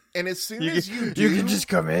 And as soon as you do, you can just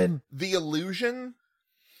come in. The illusion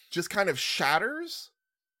just kind of shatters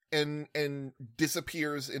and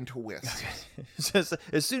disappears into wisp. Just,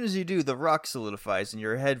 as soon as you do, the rock solidifies and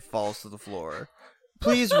your head falls to the floor.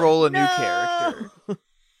 Please roll a new character.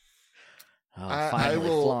 Oh,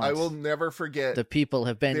 I will never forget. The people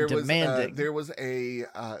have been demanding. There was it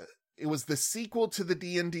was the sequel to the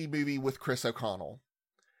D&D movie with Chris O'Connell.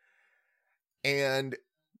 And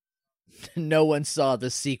no one saw the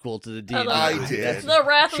sequel to the D&D. I did. The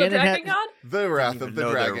Wrath of the Shannon Dragon God? The Wrath of the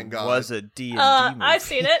Dragon God was a D&D movie. I've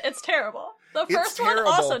seen it. It's terrible. The first one,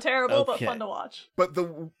 terrible. also terrible, but Okay. fun to watch. But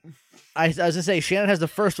I was gonna say Shannon has the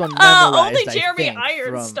first one memorized. Only I Jeremy think, Irons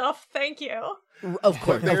from... stuff. Thank you. Of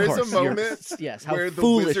course, there of is course. a moment yes, how where the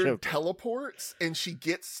foolish wizard of... teleports and she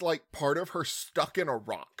gets like part of her stuck in a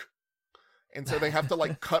rock. And so they have to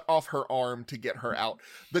like cut off her arm to get her out.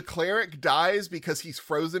 The cleric dies because he's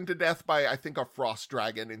frozen to death by, I think, a frost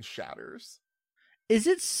dragon and shatters. Is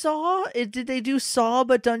it Saw? Did they do Saw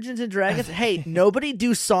but Dungeons and Dragons? Hey, nobody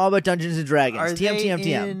do Saw but Dungeons and Dragons. Are TM, they TM,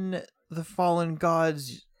 TM. in the Fallen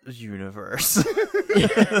Gods universe?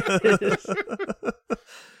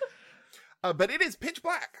 But it is pitch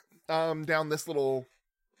black down this little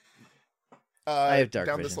I have dark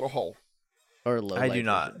down vision. this little hole. Or low I light do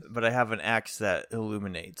not, vision. but I have an axe that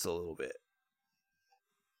illuminates a little bit.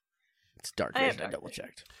 It's dark I have vision. I dark double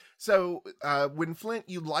checked. So when Flint,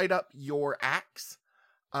 you light up your axe,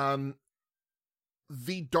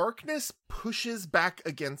 the darkness pushes back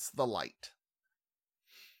against the light.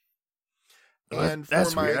 And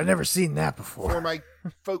That's for weird. my I've never seen that before. for my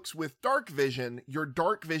folks with dark vision, your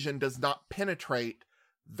dark vision does not penetrate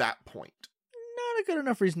that point. Not a good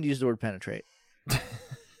enough reason to use the word penetrate.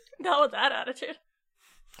 Not with that attitude.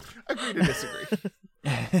 Agree to disagree.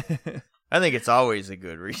 I think it's always a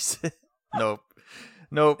good reason. Nope.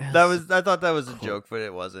 I thought that was a joke, but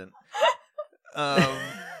it wasn't. At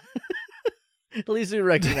least we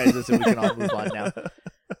recognize this and we can all move on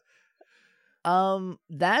now.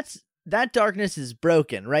 That darkness is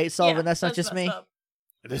broken, right, Sullivan? Yeah, that's not just me. messed up.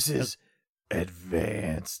 This is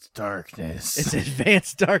advanced darkness. It's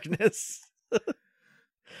advanced darkness.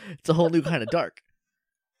 It's a whole new kind of dark.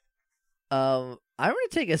 I'm gonna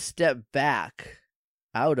take a step back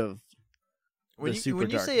out of when the you, super when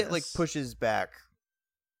you say it like darkness. pushes back,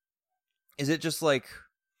 is it just like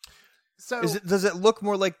So does it look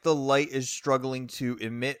more like the light is struggling to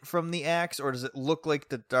emit from the axe, or does it look like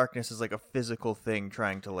the darkness is like a physical thing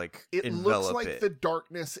trying to like it envelop looks like it? the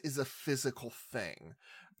darkness is a physical thing.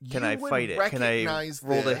 Can You I would fight it? Can I recognize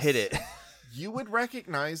roll to hit this- it? You would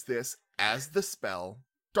recognize this as the spell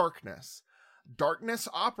Darkness. Darkness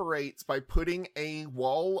operates by putting a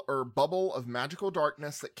wall or bubble of magical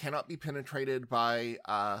darkness that cannot be penetrated by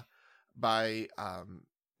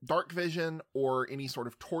dark vision or any sort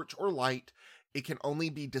of torch or light. It can only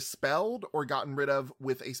be dispelled or gotten rid of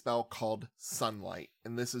with a spell called Sunlight.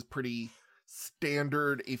 And this is pretty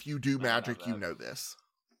standard. If you do magic, you know this.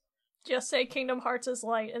 Just say Kingdom Hearts is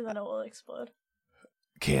light and then it will explode.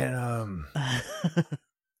 Can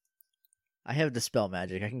I have dispel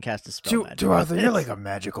magic. I can cast dispel magic. Arthur, you're like a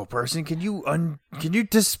magical person. Can you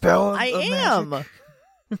dispel? I a am. magic?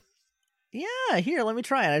 Yeah, here, let me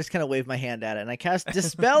try it. I just kind of wave my hand at it, and I cast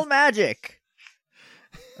Dispel Magic.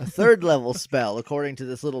 A 3rd level spell, according to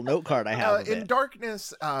this little note card I have of In it.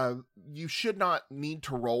 Darkness, you should not need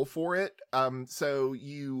to roll for it. So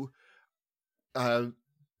you,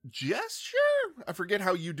 gesture? I forget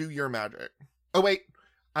how you do your magic. Oh, wait.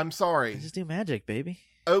 I'm I sorry. just do magic, baby.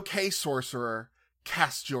 Okay, sorcerer.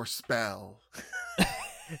 Cast your spell.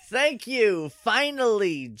 Thank you.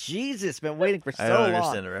 Finally. Jesus, been waiting for so I don't long.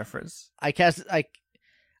 understand the reference. It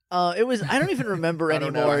was, I don't even remember I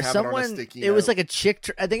don't know. anymore. I have it on a Someone, sticky it was note. like a chick,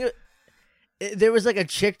 I think there was like a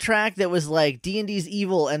chick track that was like D&D's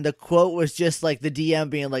evil, and the quote was just like the DM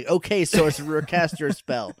being like, okay, sorcerer, cast your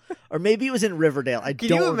spell. Or maybe it was in Riverdale. I Can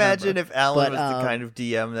don't you imagine remember. if Alan But, was the kind of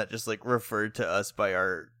DM that just like referred to us by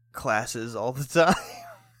our classes all the time?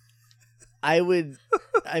 I mean,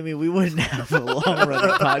 we wouldn't have a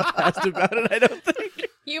long-running podcast about it, I don't think.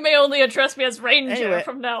 You may only address me as Ranger Anyway.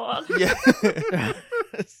 from now on. Yeah.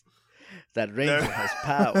 That Ranger has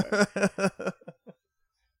power.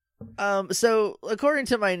 So according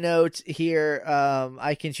to my note here,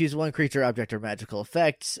 I can choose one creature, object, or magical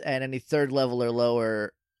effect, and any third level or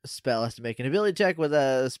lower spell has to make an ability check with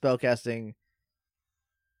a spellcasting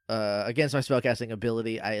against my spellcasting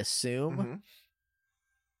ability, I assume. Mm-hmm.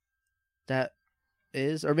 That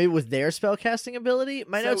is, or maybe with their spellcasting ability.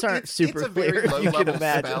 My notes aren't super it's a clear. very If you can low-level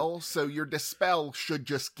imagine. spell, so your dispel should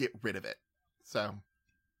just get rid of it. So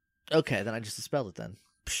Okay, then I just dispelled it. Then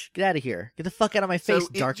Psh, get out of here. Get the fuck out of my face,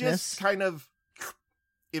 it darkness. just kind of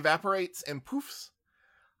evaporates and poofs.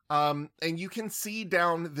 And you can see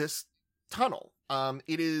down this tunnel.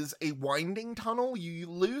 It is a winding tunnel. You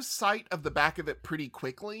lose sight of the back of it pretty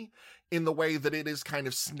quickly in the way that it is kind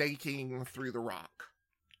of snaking through the rock.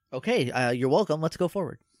 Okay, you're welcome. Let's go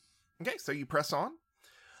forward. Okay, so you press on.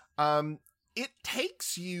 It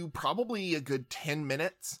takes you probably a good 10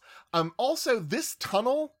 minutes. Also, this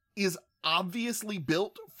tunnel is obviously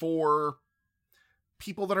built for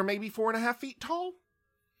people that are maybe 4.5 feet tall.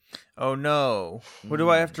 Oh no. What do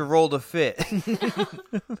I have to roll to fit?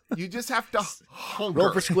 You just have to hunker.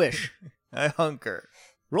 Roll for squish. I hunker.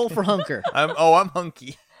 Roll for hunker. I'm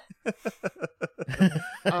hunky.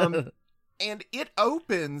 And it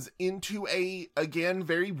opens into a, again,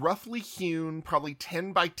 very roughly hewn, probably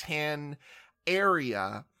 10 by 10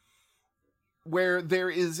 area where there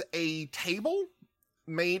is a table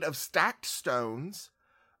made of stacked stones.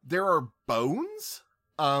 There are bones,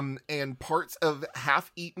 and parts of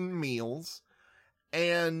half-eaten meals,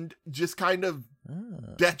 and just kind of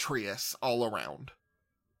detritus all around.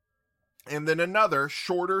 And then another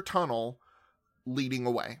shorter tunnel leading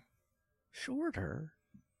away. Shorter?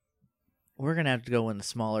 We're going to have to go in the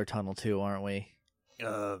smaller tunnel too, aren't we?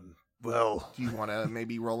 Well, Do you want to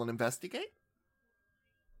maybe roll and investigate?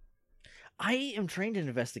 I am trained in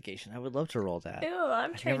investigation. I would love to roll that. Ew,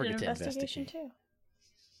 I'm I'd trained never in get to investigation investigate. too.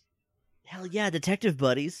 Hell yeah, detective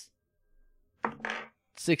buddies. you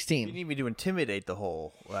 16. need me to intimidate the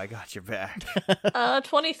whole. Well, I got your back.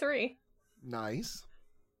 23. Nice.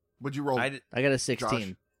 Would you roll? I I got a 16.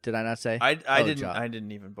 Josh. Did I not say? I Oh, didn't. Josh. I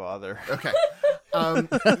didn't even bother. Okay.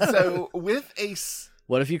 So with a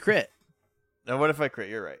What if you crit? Now, what if I crit?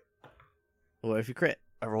 You're right. What if you crit?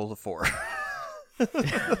 I rolled a 4.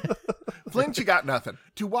 Flint, you got nothing.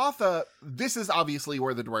 Tuatha, this is obviously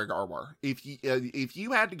where the Dwergar were. If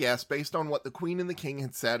you had to guess, based on what the Queen and the King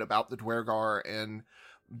had said about the Dwergar and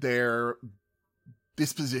their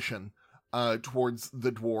disposition towards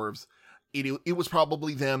the dwarves, it was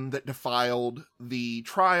probably them that defiled the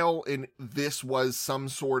trial, and this was some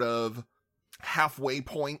sort of halfway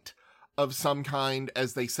point of some kind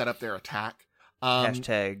as they set up their attack.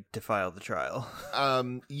 Hashtag defile the trial.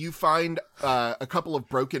 You find a couple of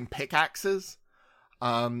broken pickaxes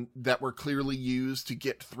that were clearly used to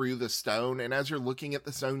get through the stone. And as you're looking at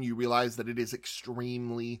the stone, you realize that it is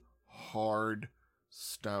extremely hard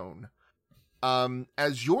stone.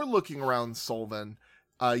 As you're looking around Solvin,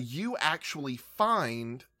 you actually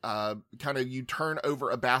find, you turn over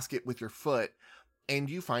a basket with your foot, and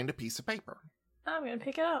you find a piece of paper. I'm gonna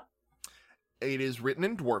pick it up. It is written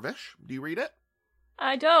in Dwarvish. Do you read it?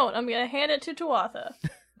 I don't. I'm gonna hand it to Tuatha.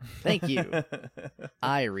 Thank you.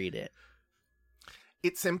 I read it.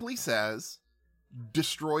 It simply says,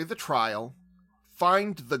 destroy the trial,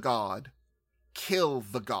 find the god, kill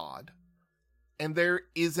the god. And there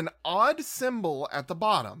is an odd symbol at the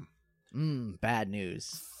bottom. Bad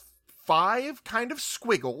news. 5 kind of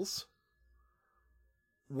squiggles.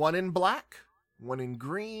 1 in black, 1 in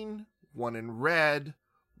green, 1 in red,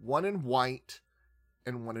 1 in white,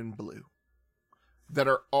 and 1 in blue. That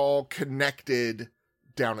are all connected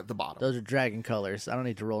down at the bottom. Those are dragon colors. I don't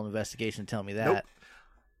need to roll an investigation to tell me that. Nope.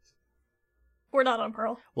 We're not on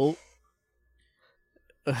Pearl. Well,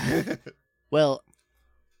 well,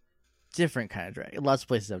 different kind of dragon. Lots of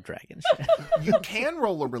places have dragons. You can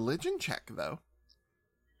roll a religion check, though.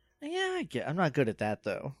 Yeah, I'm not good at that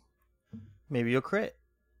though. Maybe you'll crit.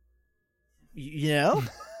 You know,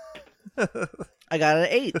 I got an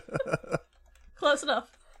 8. Close enough.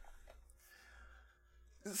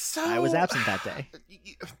 So I was absent that day.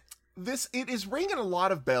 It is ringing a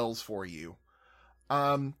lot of bells for you.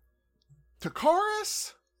 Takaris,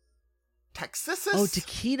 Taxisis. Oh,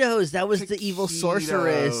 Taquitos. That was the evil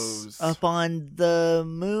sorceress Taquitos. up on the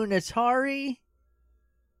Moonatari.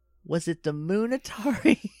 Was it the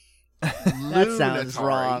Moonatari? That sounds Lunatari.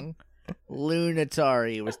 wrong.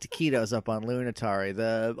 Lunatari. It was Taquitos up on Lunatari.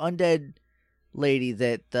 The undead lady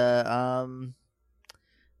that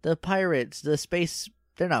The pirates, the space,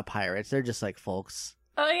 they're not pirates. They're just like folks.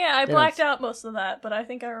 Oh yeah, I They blacked don't- out most of that, but I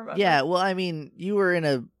think I remember. Yeah, well, I mean, you were in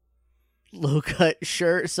a low-cut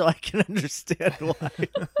shirt, so I can understand why.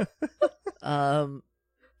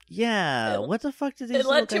 Yeah, what the fuck did these It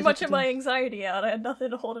little let too guys much have of to my anxiety out. I had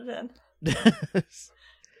nothing to hold it in. do?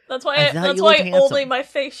 That's I why. thought That's you why looked handsome. only my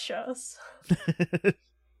face shows.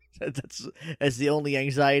 That's the only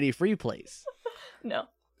anxiety-free place. No.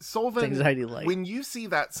 It's Solvin, anxiety light. when you see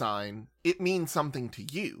that sign, it means something to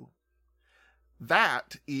you.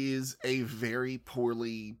 That is a very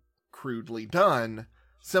poorly, crudely done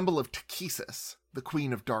symbol of Takesis, the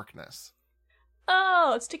Queen of Darkness.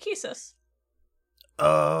 Oh, it's Takesis.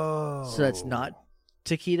 Oh. So that's not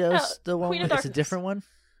Taquitos, Oh, the one. Queen of It's a Darkness. different one.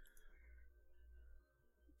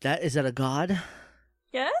 Is that a god?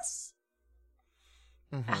 Yes.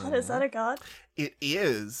 Alan, is that a god? It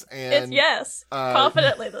is, and It's yes,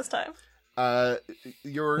 confidently this time.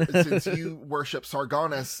 Since you worship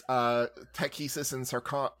Sargonis, Takesis and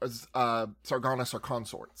Sargonis are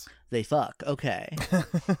consorts. They fuck. Okay.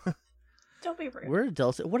 Don't be rude. We're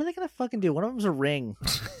adults. What are they gonna fucking do? One of them's a ring.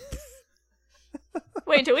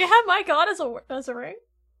 Wait, do we have my god as a ring?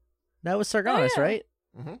 That was Sargonis, yeah. right?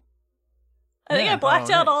 Mm-hmm. I think Yeah. I blacked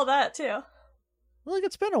Oh, out nice. all that too. Well, like,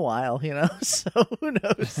 it's been a while, so who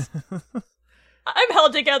knows? I'm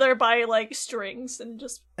held together by like strings and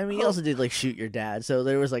just. I mean, you also did like shoot your dad, so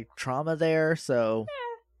there was like trauma there. So,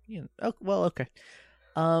 oh, well, okay.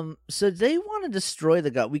 So they want to destroy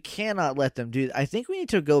the god. We cannot let them do. I think we need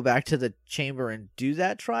to go back to the chamber and do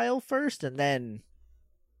that trial first, and then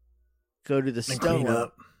go to the And stone clean one.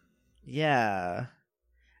 up. Yeah,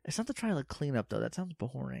 it's not the trial of cleanup though. That sounds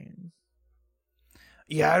boring.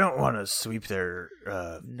 Yeah, I don't want to sweep their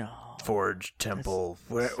No. forge temple.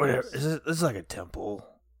 Whatever. This is like a temple.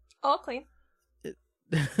 All clean.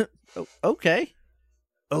 Oh, okay.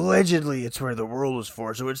 Allegedly, it's where the world was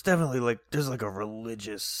forged, so it's definitely like there's like a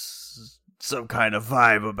religious some kind of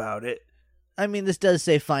vibe about it. I mean, this does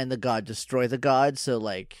say find the god, destroy the god, so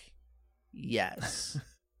like, yes.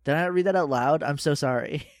 Did I not read that out loud? I'm so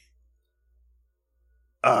sorry.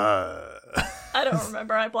 I don't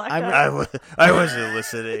remember. I blacked I'm- out. I wasn't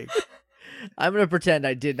listening. I'm gonna pretend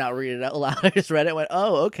I did not read it out loud. I just read it and went,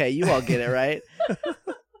 oh, okay, you all get it, right?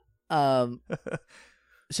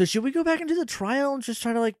 So should we go back and do the trial and just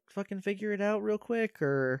try to like fucking figure it out real quick,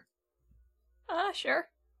 or Sure.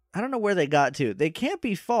 I don't know where they got to. They can't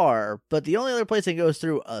be far, but the only other place they go is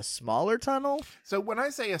through a smaller tunnel. So when I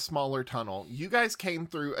say a smaller tunnel, you guys came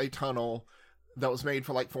through a tunnel that was made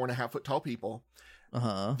for like 4.5 foot tall people.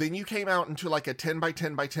 Uh-huh. Then you came out into like a 10 by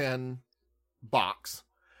 10 by 10 box.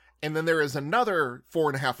 And then there is another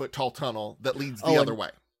 4.5 foot tall tunnel that leads the Oh, other way.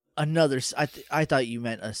 Another. I thought you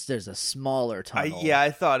meant there's a smaller tunnel.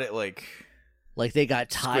 I thought it like Like they got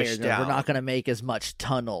tired. Squished We're down. not gonna make as much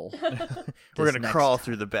tunnel. we're this gonna next crawl time.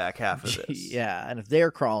 through the back half of this. Yeah, and if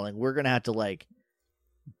they're crawling, we're gonna have to like,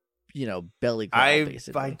 belly crawl.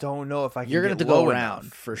 Basically, I don't know if I can. You're gonna have get to go low around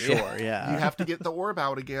enough. for sure. Yeah, You have to get the orb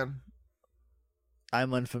out again.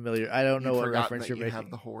 I'm unfamiliar. I don't know You'd what forgotten reference that you're you making.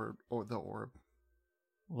 have the orb or the orb.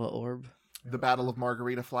 What orb? The Battle of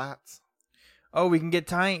Margarita Flats. Oh, we can get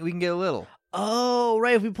tiny. We can get a little. Oh,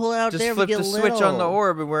 right. If we pull it out Just there, flip we get the little. switch on the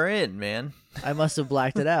orb and we're in, man. I must have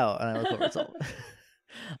blacked it out, and I look over. It's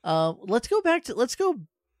all. Let's go back.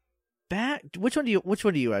 Which one do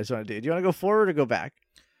you guys want to do? Do you want to go forward or go back?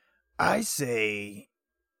 I say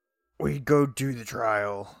we go do the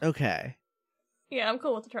trial. Okay, Yeah, I'm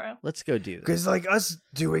cool with the trial. let's go do this. Because like us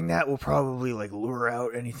doing that will probably like lure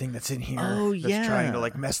out anything that's in here. Oh, that's trying yeah. to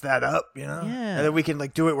like mess that up, Yeah. And then we can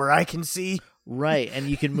like do it where I can see. Right, and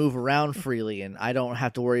you can move around freely, and I don't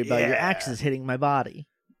have to worry about your Yeah. axes hitting my body.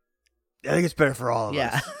 I think it's better for all of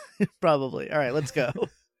Yeah, us. probably. All right, let's go.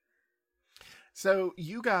 So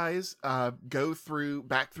you guys go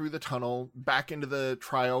back through the tunnel, back into the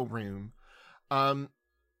trial room. And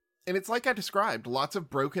it's like I described, lots of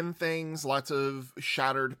broken things, lots of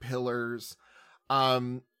shattered pillars.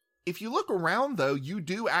 If you look around, though, you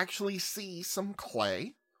do actually see some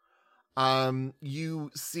clay.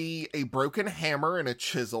 You see a broken hammer and a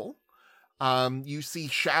chisel. You see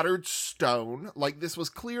shattered stone. Like, this was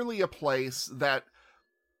clearly a place that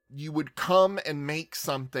you would come and make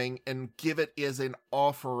something and give it as an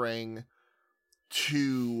offering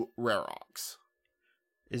to Rarox.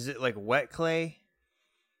 Is it like wet clay?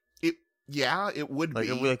 Yeah, it would Like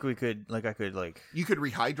be. we could I could like. You could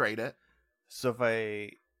rehydrate it. So if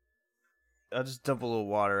I'll just dump a little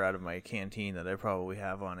water out of my canteen that I probably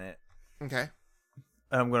have on it. Okay.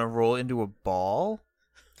 And I'm gonna roll it into a ball.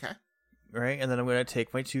 Okay. right? And then I'm going to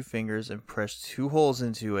take my 2 fingers and press 2 holes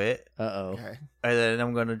into it. Uh-oh. Okay. And then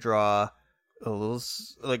I'm going to draw a little,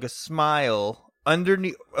 like a smile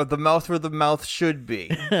underneath of the mouth where the mouth should be.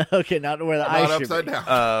 Okay, not where the Not eyes should upside be.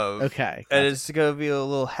 down. Okay. And it's going to be a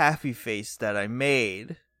little happy face that I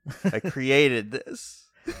made. I created this.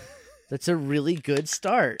 That's a really good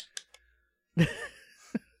start.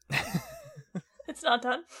 It's not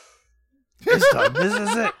done. It's done. This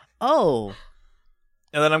is it. Oh.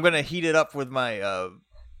 And then I'm going to heat it up with my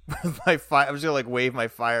my fire. I'm just going to like wave my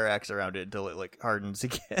fire axe around it until it like hardens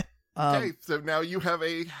again. Okay, so now you have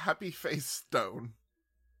a happy face stone.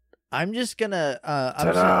 I'm just gonna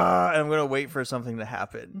Ta-da! And I'm going to wait for something to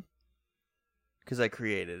happen. Because I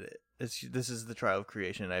created it. This is the trial of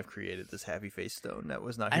creation. I've created this happy face stone that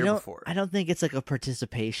was not here before. I don't think it's like a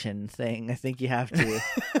participation thing. I think you have to.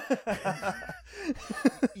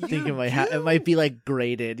 I think it might be like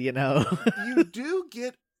graded, you know. You do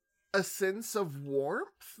get a sense of warmth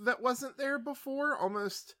that wasn't there before,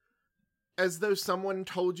 almost as though someone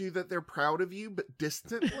told you that they're proud of you, but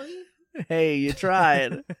distantly. Hey, you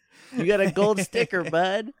tried. You got a gold sticker,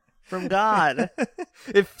 bud, from God.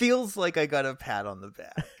 It feels like I got a pat on the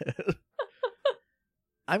back.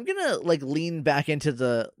 I'm gonna like lean back into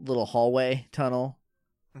the little hallway tunnel,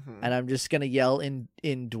 and I'm just gonna yell in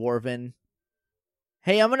Dwarven,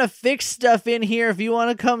 "Hey, I'm gonna fix stuff in here if you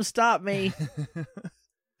want to come stop me."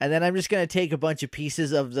 And then I'm just gonna take a bunch of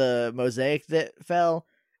pieces of the mosaic that fell,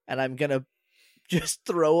 and I'm gonna just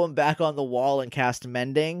throw them back on the wall and cast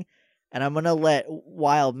mending. And I'm gonna let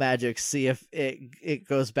wild magic see if it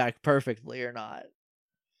goes back perfectly or not.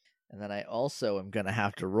 And then I also am gonna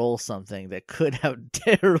have to roll something that could have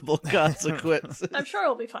terrible consequences. I'm sure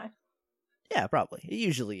it'll be fine. Yeah, probably. It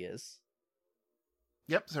usually is.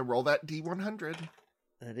 Yep, so roll that D100.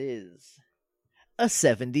 That is a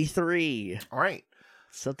 73. All right.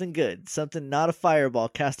 Something good. Something not a fireball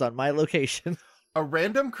cast on my location. A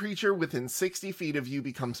random creature within 60 feet of you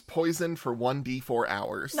becomes poisoned for 1d4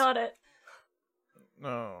 hours. Not it.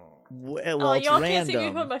 No. Well, it's y'all random. can't see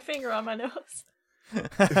me put my finger on my nose.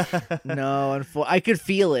 No, I could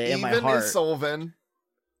feel it in my Even heart. is Solvin.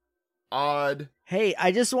 Odd. Hey,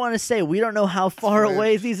 I just want to say, we don't know how far French.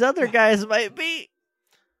 away these other guys might be.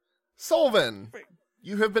 Solvin,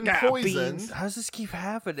 you have been poisoned beans. How does this keep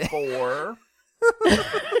happening? for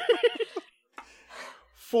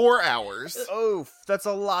 4 hours. Oh, that's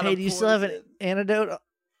a lot Hey, of do you still have an poison. antidote?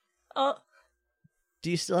 Oh, Do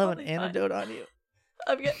you still have I'll an be fine. antidote on you?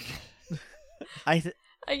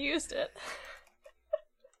 I used it.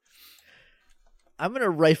 I'm gonna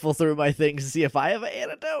rifle through my things to see if I have an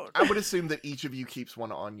antidote. I would assume that each of you keeps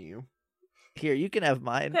one on you. Here, you can have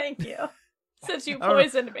mine. Thank you. Since you I don't know.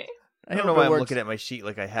 poisoned me. I don't know why I'm looking at my sheet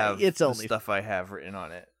like I have It's the only- stuff I have written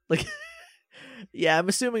on it. Like, yeah, I'm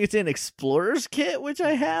assuming it's an explorer's kit, which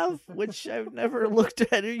I have, which I've never looked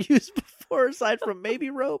at or used before, aside from maybe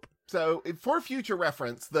rope. So, for future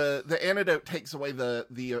reference, the antidote takes away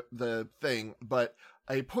the thing, but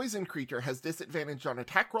a poison creature has disadvantage on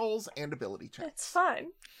attack rolls and ability checks. It's fine.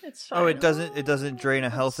 It's fine. Oh, it doesn't drain a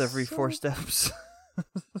health every 4 So- steps.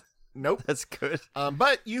 Nope. That's good.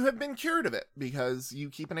 But you have been cured of it because you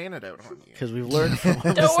keep an antidote on you. Because we've learned from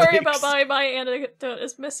our Don't worry mistakes. about my antidote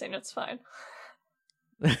is missing. It's fine.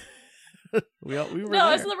 we were No, there.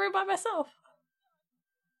 I was in the room by myself.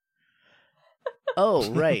 Oh,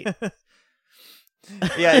 right.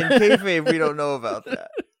 Yeah, in kayfabe, we don't know about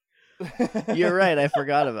that. You're right. I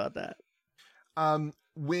forgot about that.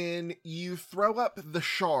 When you throw up the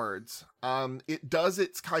shards, it does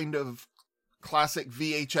its kind of classic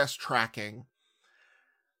VHS tracking,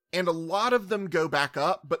 and a lot of them go back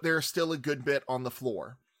up, but there's still a good bit on the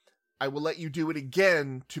floor. I will let you do it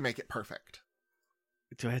again to make it perfect.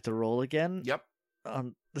 Do I have to roll again? Yep,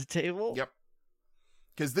 On the table? yep.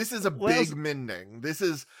 Because this is a Well, big mending. This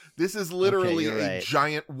is literally you're a right.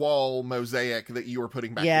 giant wall mosaic that you are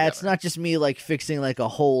putting back Yeah, together. it's not just me like fixing like a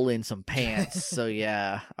hole in some pants. So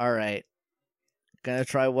yeah, all right. Gonna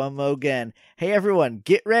try one more again. Hey everyone,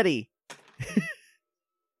 get ready.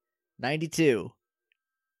 92.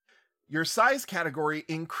 Your size category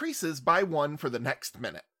increases by 1 for the next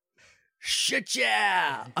minute. Shit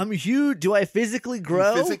yeah! I'm huge. Do I physically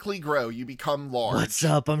grow? You physically grow. You become large. What's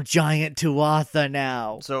up? I'm giant Tuatha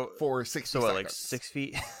now. So, For 60 so what, like seconds. 6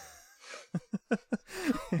 feet?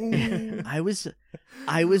 I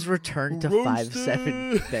was returned to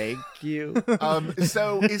 5'7". Thank you.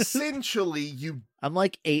 So essentially, you. I'm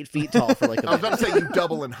like 8 feet tall for like a I was about to minute. say you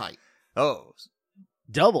double in height. Oh,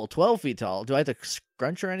 Double, 12 feet tall. Do I have to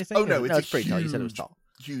scrunch or anything? Oh no, it's pretty tall. You said it was huge, tall.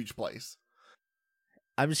 huge place.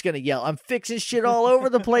 I'm just gonna yell, I'm fixing shit all over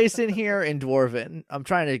the place in here in Dwarven. I'm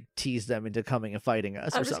trying to tease them into coming and fighting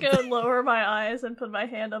us I'm or just something. gonna lower my eyes and put my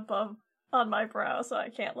hand above on my brow so I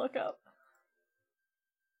can't look up.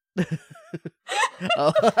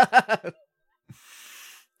 Oh.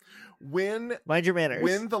 When Mind your manners.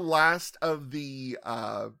 when the last of the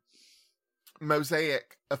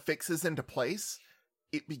mosaic affixes into place,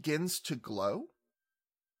 it begins to glow.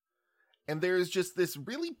 And there's just this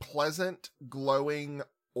really pleasant, glowing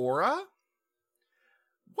aura.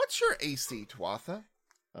 What's your AC, Tuatha?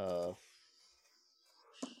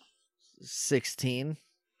 16.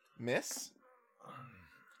 Miss?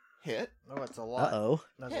 Hit? Oh, that's a lot. Uh-oh.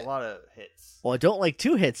 That's a lot of hits. Well, I don't like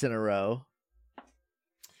 2 hits in a row.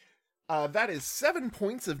 That is 7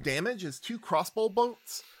 points of damage as 2 crossbow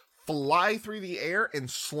bolts fly through the air and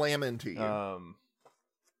slam into you.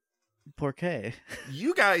 Poor K.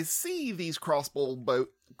 You guys see these crossbow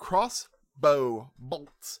bolts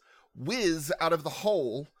whiz out of the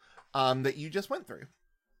hole that you just went through.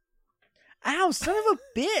 Ow, son of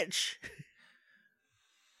a bitch!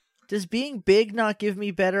 Does being big not give me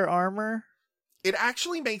better armor? It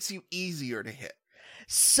actually makes you easier to hit.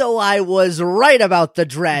 So I was right about the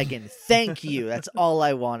dragon. Thank you. That's all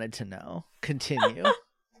I wanted to know. Continue.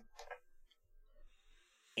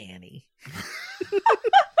 Annie.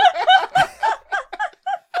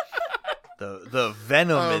 The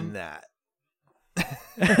venom in that.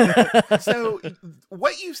 So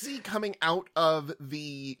what you see coming out of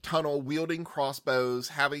the tunnel, wielding crossbows,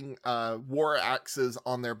 having war axes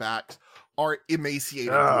on their backs, are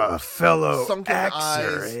emaciated dwarves. Fellow sunken axer,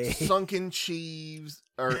 eyes, eh?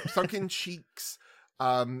 sunken cheeks,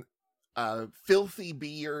 filthy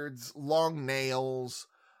beards, long nails,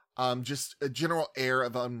 just a general air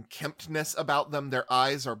of unkemptness about them. Their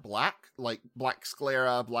eyes are black, like black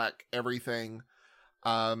sclera, black everything.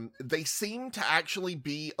 They seem to actually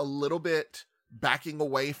be a little bit backing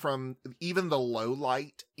away from even the low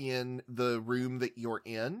light in the room that you're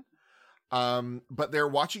in. But they're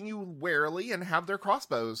watching you warily and have their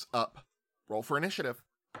crossbows up. Roll for initiative.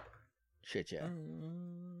 Shit, yeah.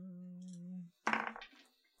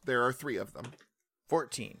 There are 3 of them.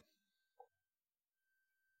 14.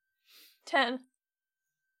 10.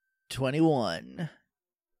 21.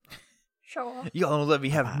 Show off. You don't let me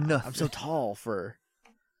have nothing. I'm so tall for...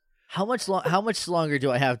 How much longer do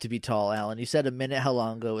I have to be tall, Alan? You said a minute. How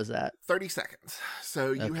long ago was that? 30 seconds.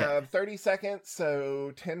 So you Okay. have 30 seconds,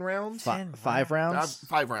 so 10 rounds? 5 rounds?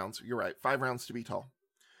 5 rounds. You're right. 5 rounds to be tall.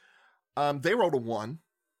 They rolled a 1.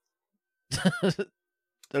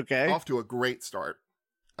 Okay. Off to a great start.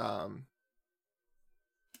 Are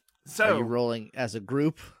So, you rolling as a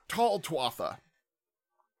group? Tall Tuatha.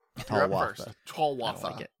 Tall You're up Watha. first. Tall I don't Watha.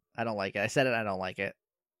 like it. I don't like it. I said it. I don't like it.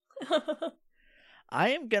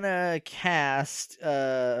 I am gonna cast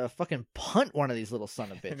fucking punt one of these little son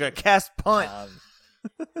of You're bitches. gonna cast punt.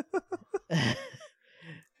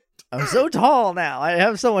 I'm so tall now. I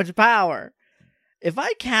have so much power. If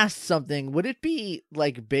I cast something, would it be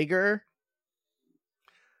like bigger?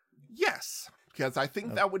 Yes, because I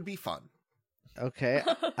think that would be fun. Okay,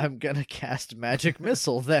 I'm gonna cast magic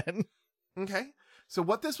missile then. Okay. So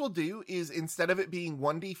what this will do is instead of it being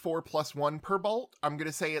 1d4 plus 1 per bolt, I'm going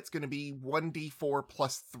to say it's going to be 1d4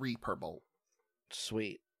 plus 3 per bolt.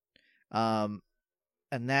 Sweet. And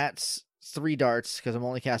that's 3 darts because I'm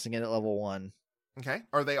only casting it at level 1. Okay.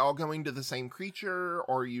 Are they all going to the same creature,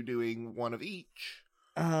 or are you doing one of each?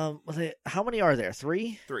 How many are there?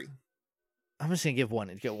 3? 3. I'm just gonna get one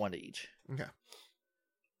to each. Okay.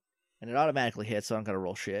 And it automatically hits, so I'm gonna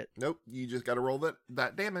roll shit. Nope. You just got to roll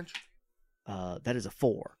that damage. That is a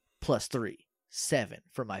 4 plus 3, 7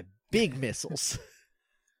 for my big missiles.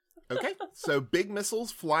 Okay. So big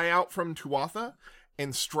missiles fly out from Tuatha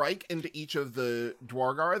and strike into each of the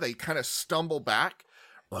Dwargar. They kind of stumble back.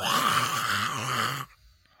 I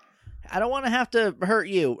don't want to have to hurt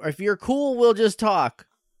you. If you're cool, we'll just talk.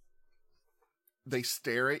 They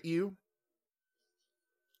stare at you.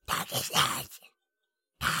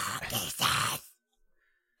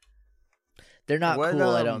 They're not What, cool,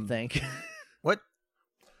 I don't think. What?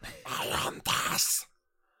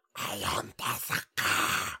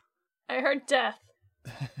 I heard death.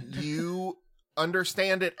 You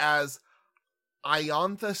understand it as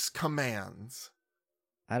Ionthus commands.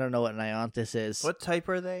 I don't know what an Ionthus is. What type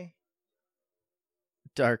are they?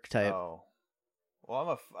 Dark type. Oh.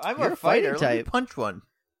 Well, I'm You're a a fighter. fighting Let me type. punch one.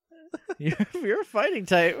 You're a fighting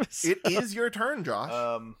type. It is your turn, Josh.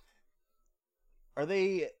 Are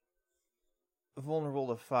they vulnerable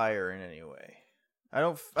to fire in any way? I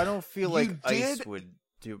don't feel You like ice did- would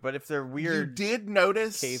do, but if they're you weird, did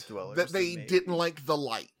notice cave dwellers, that they then maybe. didn't like the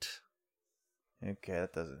light. Okay,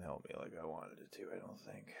 that doesn't help me like I wanted it to, I don't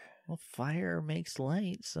think. Well, fire makes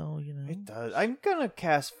light, so, you know. It does. I'm gonna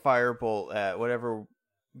cast Firebolt at whatever...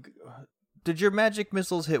 Did your magic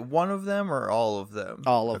missiles hit one of them or all of them?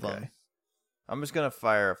 All of them. I'm just gonna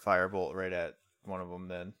fire a Firebolt right at one of them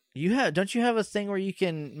then. Don't you have a thing where you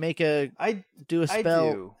can make do a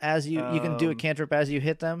spell do. as you can do a cantrip as you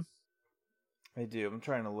hit them? I do. I'm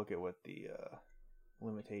trying to look at what the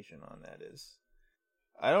limitation on that is.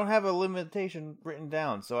 I don't have a limitation written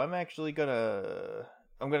down, so I'm actually gonna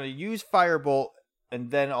use Firebolt and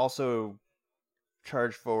then also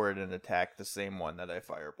charge forward and attack the same one that I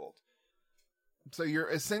Firebolt. So you're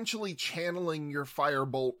essentially channeling your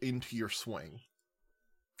firebolt into your swing.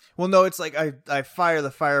 Well, no, it's like I fire the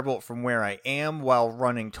Firebolt from where I am while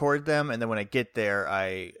running toward them, and then when I get there,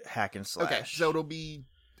 I hack and slash. Okay, so it'll be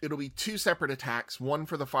 2 separate attacks, one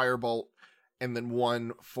for the firebolt, and then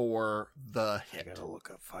one for the hit. I gotta look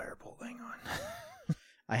up Firebolt. Hang on.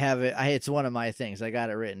 I have it. It's one of my things. I got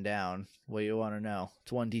it written down. What do you want to know?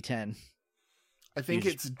 It's 1d10. I think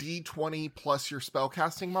it's D20 plus your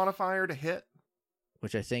spellcasting modifier to hit.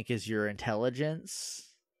 Which I think is your intelligence.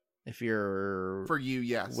 If you're For you,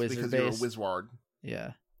 yes, wizard because you're a based. wizard.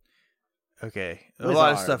 Yeah. Okay, a Wizard.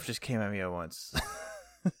 lot of stuff just came at me at once.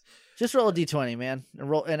 Just roll a d20, man,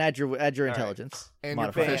 and add your right. intelligence And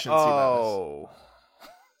modifier. your proficiency bonus. Oh,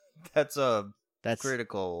 that's a That's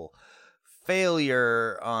critical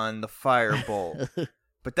failure on the Firebolt,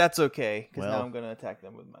 but that's okay because Well. now I'm gonna attack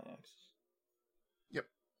them with my axe.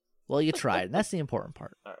 Well, you tried, and that's the important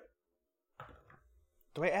part. All right.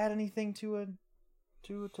 Do I add anything to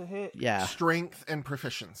hit? Yeah. Strength and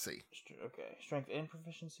proficiency. Okay, strength and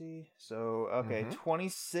proficiency. So okay,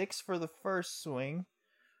 26 for the first swing,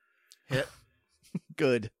 Hit.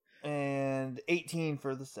 Good. and 18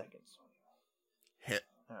 for the second swing. Hit.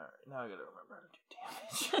 All right, now I gotta remember how to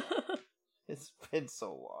do damage. It's been so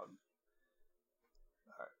long.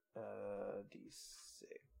 All right,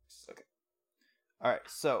 D6. Okay. All right,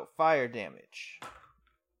 so fire damage.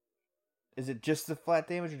 Is it just the flat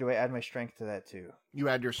damage, or do I add my strength to that too? You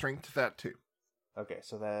add your strength to that too. Okay,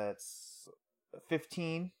 so that's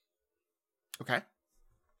 15, Okay.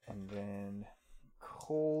 and then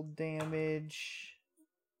cold damage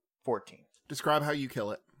 14. Describe how you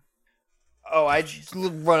kill it. Oh, I just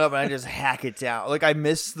run up and I just hack it down. Like I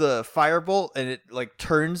miss the firebolt, and it like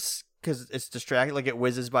turns because it's distracted. Like it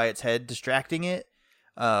whizzes by its head, distracting it.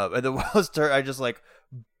 And then while it's turned, I just like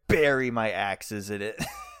bury my axes in it,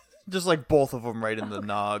 just like both of them right in the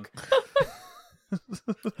nog.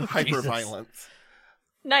 Hyper violence.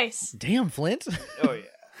 Nice. Damn, Flint. Oh yeah.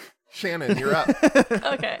 Shannon, you're up.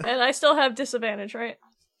 Okay, and I still have disadvantage, right?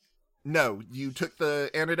 No, you took the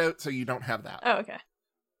antidote, so you don't have that. Oh, okay.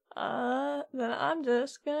 Then I'm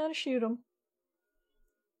just gonna shoot him.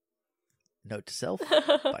 Note to self: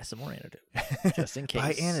 buy some more antidote, just in case.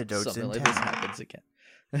 Buy antidotes something in like this town. happens again.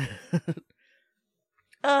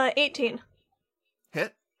 18.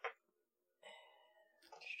 Hit.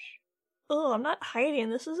 Oh, I'm not hiding.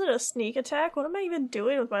 This isn't a sneak attack. What am I even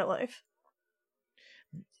doing with my life?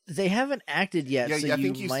 They haven't acted yet, Yeah, so I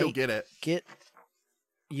think you might still get it.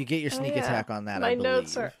 You get your sneak Oh, yeah. attack on that. My I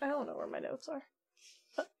notes believe. are. I don't know where my notes are.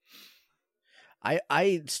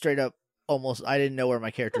 I straight up almost I didn't know where my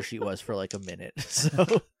character sheet was for like a minute.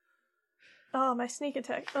 So Oh, my sneak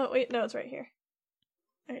attack. Oh, wait, no, it's right here.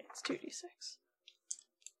 Alright, it's 2d6.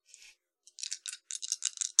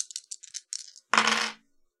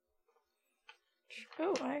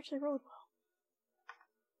 Oh, I actually rolled well.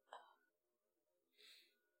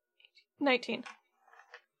 19.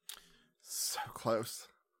 So close.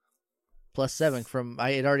 +7 from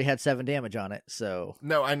I had already had 7 damage on it. So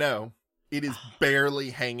No, I know. It is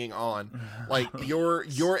barely hanging on. Like your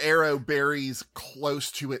arrow buries close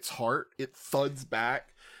to its heart. It thuds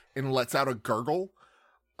back and lets out a gurgle.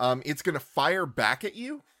 It's gonna fire back at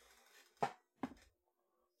you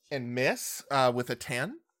and miss with a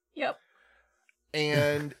 10. Yep.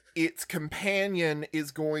 And its companion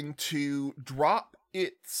is going to drop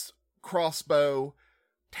its crossbow,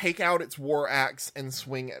 take out its war axe, and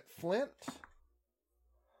swing at Flint.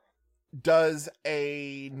 Does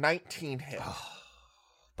a 19 hit?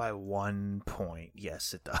 By 1 point,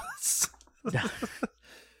 yes, it does.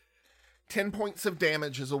 10 points of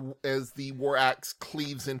damage as the war axe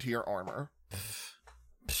cleaves into your armor.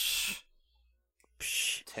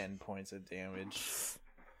 10 points of damage.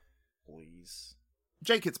 Please.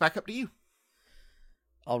 Jake, it's back up to you.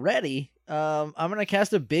 already, I'm gonna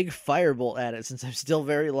cast a big firebolt at it since I'm still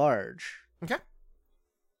very large. Okay.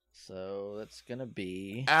 So that's gonna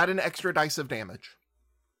be Add an extra dice of damage.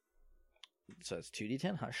 so it's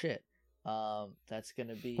 2d10. Hot shit. That's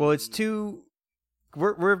gonna be Well, it's 2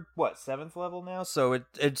 we're what 7th level now, so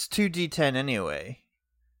it's 2d10 anyway.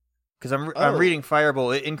 Because I'm Oh. reading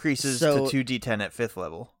Firebolt, it increases So- to 2d10 at 5th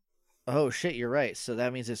level. Oh shit, you're right. So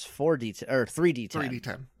that means it's 4d10 or 3d10.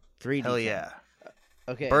 3d10. 3d10. Hell yeah!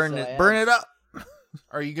 Okay. Burn so it, I burn have- it up.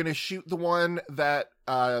 Are you going to shoot the one that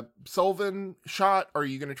Solvin shot, or are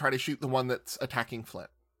you going to try to shoot the one that's attacking Flint?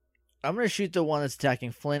 I'm gonna shoot the one that's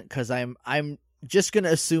attacking Flint because I'm just gonna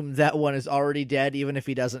assume that one is already dead, even if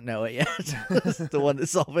he doesn't know it yet. The one that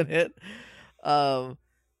Sullivan hit.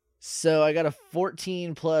 So I got a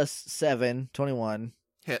 14 plus 7, 21.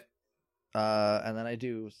 Hit. And then I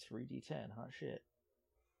do 3d10. Hot shit.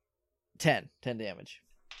 10 damage.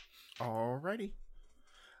 Alrighty.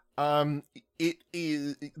 It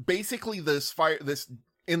is basically this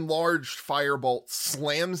enlarged firebolt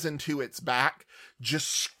slams into its back, just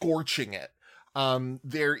scorching it.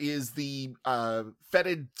 There is the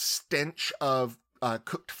fetid stench of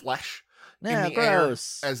cooked flesh in Nah, the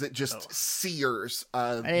gross. air as it just sears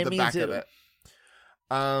didn't the mean back to. of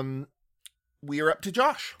it. We are up to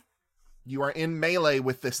Josh. You are in melee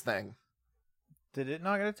with this thing. Did it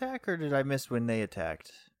not attack, or did I miss when they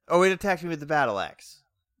attacked? Oh, it attacked me with the battle axe.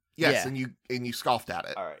 Yes, Yeah. and you scoffed at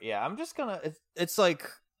it. All right, yeah, I'm just gonna. It's like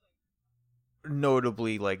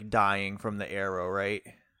notably like dying from the arrow, right?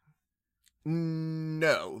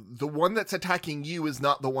 No, the one that's attacking you is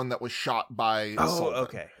not the one that was shot by Sullivan.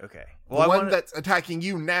 okay. The Well, one that's attacking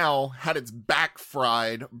you now had its back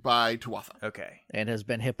fried by Tuatha. Okay. And has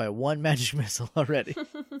been hit by one magic missile already.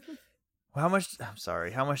 Well, how much? I'm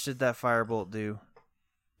sorry. How much did that firebolt do?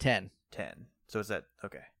 10. 10. So is that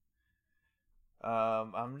okay?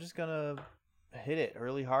 I'm just gonna hit it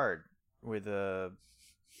really hard with a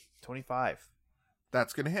 25.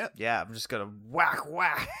 That's gonna hit. Yeah, I'm just gonna whack.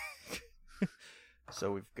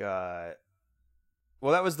 So we've got.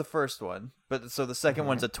 Well, that was the first one, but so the 2nd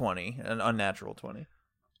one's a 20, an unnatural 20.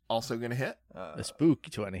 Also gonna hit. A spooky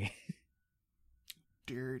 20.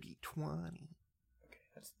 Dirty 20. Okay,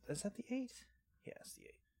 is that the 8? Yeah, it's the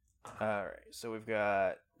 8. All right, so we've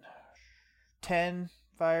got 10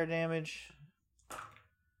 fire damage.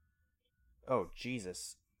 Oh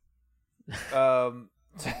Jesus.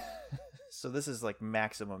 So this is like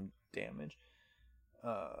maximum damage.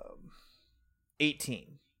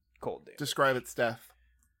 18 cold damage. Describe its death.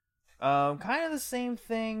 Kind of the same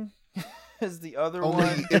thing as the other Only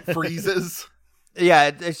one. it freezes.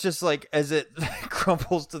 Yeah, it's just like as it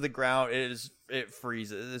crumples to the ground, it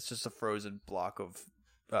freezes. It's just a frozen block of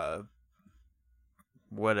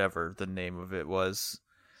whatever the name of it was.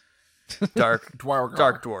 Dark Dwargar.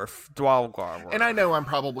 Dark Dwarf. Dwargar. And I know I'm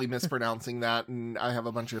probably mispronouncing that, and I have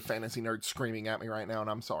a bunch of fantasy nerds screaming at me right now, and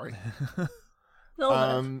I'm sorry. They'll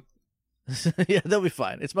live. Yeah, they'll be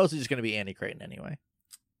fine. It's mostly just going to be Annie Creighton anyway.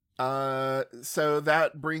 So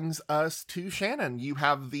that brings us to Shannon. You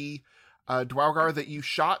have the Dwargar that you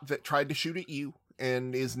shot that tried to shoot at you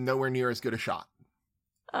and is nowhere near as good a shot.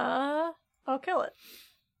 I'll kill it.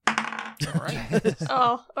 All right.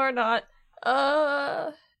 Oh, or not.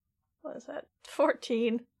 What is that?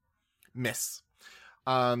 14. Miss.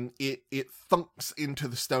 It thunks into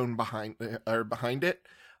the stone behind it.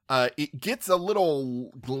 It gets a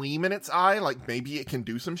little gleam in its eye, like maybe it can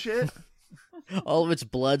do some shit. All of its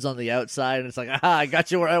blood's on the outside, and it's like, aha, I got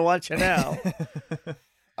you where I want you now.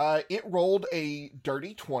 It rolled a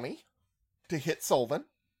dirty 20 to hit Solvin,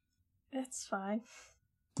 It's fine.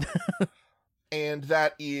 and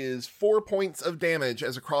that is 4 points of damage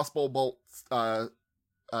as a crossbow bolt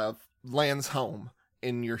lands home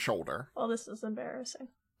in your shoulder. Well, this is embarrassing.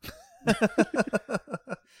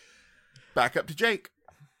 Back up to Jake.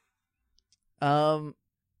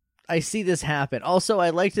 I see this happen. Also,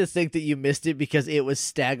 I like to think that you missed it because it was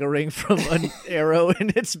staggering from an arrow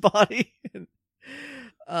in its body.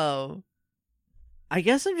 I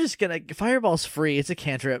guess I'm just gonna Fireball's free. It's a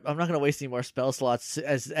cantrip. I'm not gonna waste any more spell slots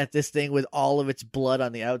at this thing with all of its blood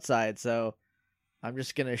on the outside. So I'm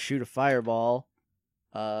just gonna shoot a fireball.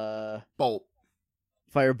 Bolt.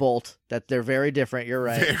 Firebolt. That they're very different. You're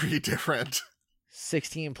right. Very different.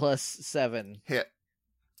 16 plus 7. Hit.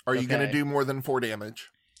 Are you going to Okay. do more than 4 damage?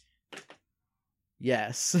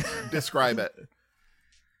 Yes. Describe it.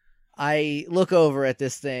 I look over at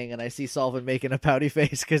this thing and I see Solvin making a pouty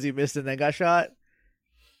face because he missed and then got shot.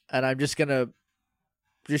 And I'm just gonna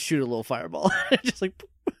shoot a little fireball. Just like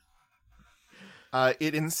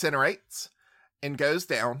It incinerates and goes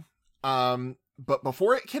down. But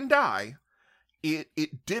before it can die,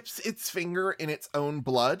 it dips its finger in its own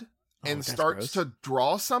blood and that's starts gross. to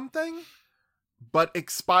draw something, but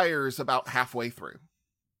expires about halfway through.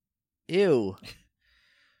 Ew.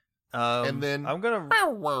 And then- I'm gonna Wow,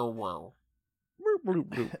 wow, wow. bloop,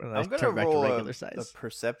 bloop, and I I'm gonna turn back to roll regular a size.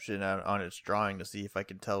 perception on its drawing to see if I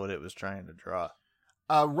can tell what it was trying to draw.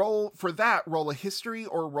 Roll a history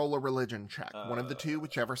or roll a religion check. One of the two,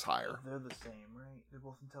 whichever's higher. They're the same, right? They're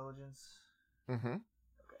both intelligence. Mm-hmm.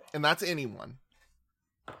 And that's anyone.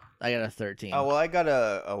 I got a 13. Oh well, I got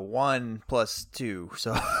a 1 plus 2,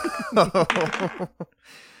 so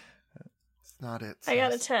It's not it. I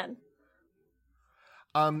got a sis. 10.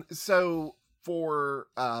 So for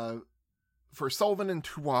Sullivan and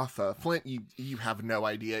Tuatha, Flint, you have no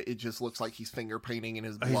idea. It just looks like he's finger painting in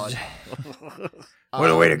his blood. What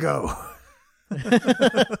a way to go!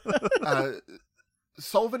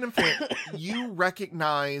 Sullivan and Flint, you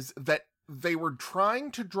recognize that they were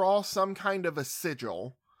trying to draw some kind of a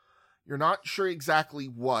sigil. You're not sure exactly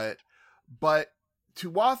what, but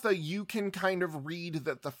Tuatha, you can kind of read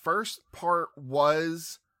that the first part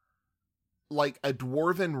was like a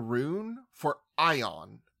dwarven rune for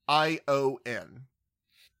Ion. I-O-N.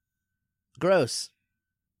 Gross.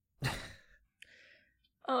 I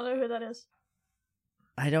don't know who that is.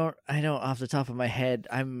 I don't off the top of my head.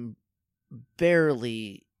 I'm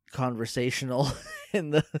barely conversational in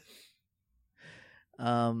the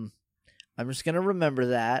I'm just going to remember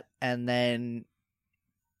that, and then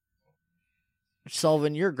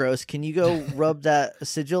Sullivan, you're gross. Can you go rub that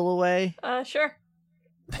sigil away? Sure.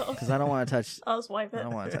 Cuz I don't want to touch I'll just wipe I it.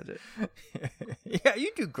 don't want to touch it. Yeah,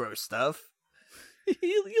 you do gross stuff.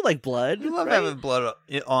 you like blood? You love right? having blood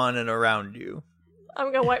on and around you.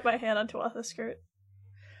 I'm gonna wipe my hand on Tuatha's skirt.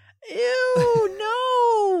 Ew,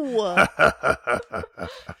 no.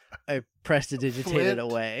 I prestidigitate it Flint.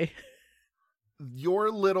 away.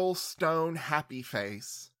 Your little stone happy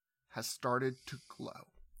face has started to glow.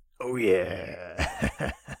 Oh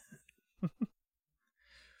yeah.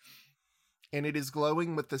 And it is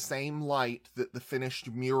glowing with the same light that the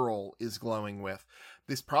finished mural is glowing with.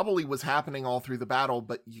 This probably was happening all through the battle,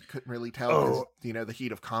 but you couldn't really tell because, the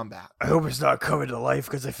heat of combat. I hope it's not coming to life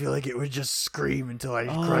because I feel like it would just scream until I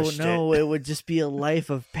crushed no, it. it would just be a life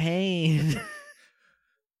of pain.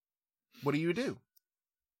 What do?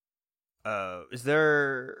 Is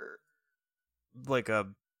there like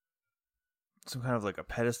some kind of like a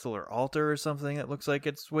pedestal or altar or something that looks like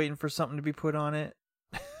it's waiting for something to be put on it?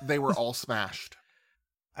 They were all smashed.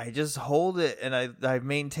 I just hold it and I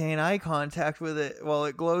maintain eye contact with it while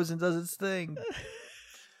it glows and does its thing.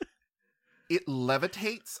 It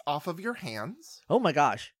levitates off of your hands, Oh my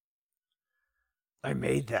gosh. I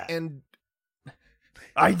made that. and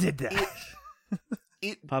I did that.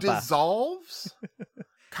 it Papa. dissolves,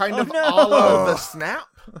 kind Oh, of no. a la the snap,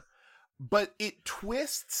 but it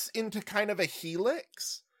twists into kind of a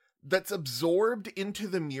helix that's absorbed into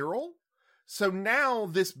the mural. So now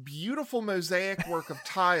this beautiful mosaic work of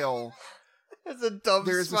tile, It's a dumb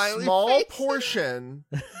there's a smiley small face. portion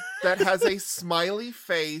that has a smiley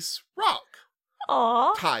face rock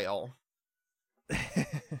Aw. tile.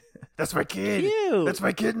 That's my kid. Cute. That's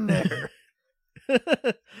my kid in there.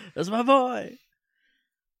 That's my boy.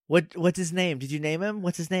 What's his name? Did you name him?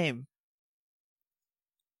 What's his name?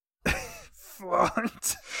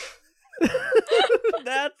 Flaunt.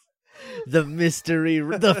 That's the mystery,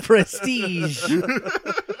 the prestige.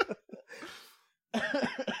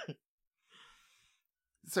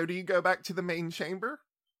 So do you go back to the main chamber?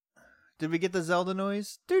 Did we get the Zelda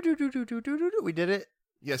noise? Do. We did it?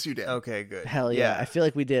 Yes, you did. Okay, good. Hell yeah. I feel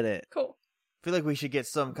like we did it. Cool. I feel like we should get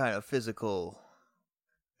some kind of physical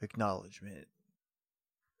acknowledgement.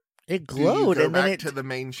 It Do you glowed go and then back it to the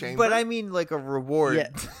main chamber? But I mean like a reward. Yeah.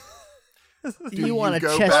 Do you want a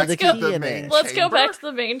go chest back with a to key the in main it. Let's go chamber? back to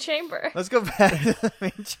the main chamber. Let's go back to the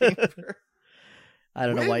main chamber. I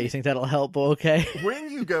don't know why you think that'll help, but okay. When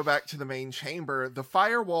you go back to the main chamber, the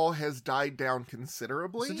firewall has died down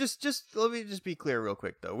considerably. So just let me just be clear real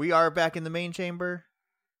quick though. We are back in the main chamber.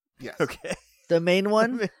 Yes, Okay. The main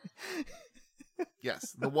one?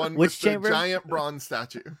 yes, the one Which with chamber? the giant bronze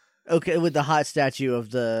statue Okay, with the hot statue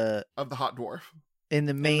of the of the hot dwarf. in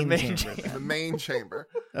the main, main chamber. The main chamber,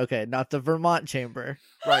 Okay, not the Vermont chamber.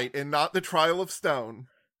 right, and not the Trial of Stone,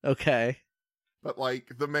 Okay. but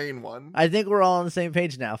like the main one. I think we're all on the same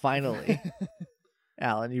page now, finally.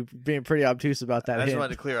 Alan, you're being pretty obtuse about that. I just hint.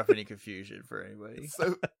 wanted to clear up any confusion for anybody.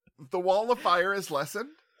 So the wall of fire is lessened.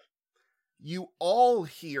 You all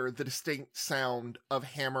hear the distinct sound of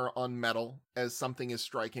hammer on metal as something is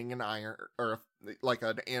striking an iron, or like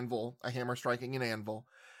an anvil, a hammer striking an anvil.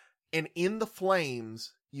 And in the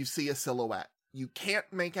flames, you see a silhouette. You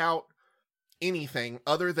can't make out anything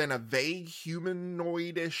other than a vague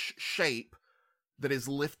humanoidish shape that is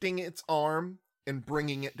lifting its arm and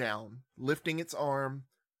bringing it down. Lifting its arm,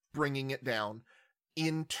 bringing it down.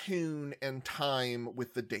 In tune and time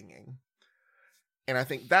with the dinging. And I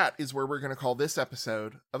think that is where we're going to call this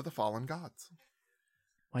episode of The Fallen Gods.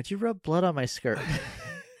 Why'd you rub blood on my skirt?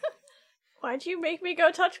 Why'd you make me go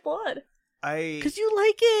touch blood? Because you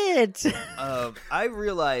like it. I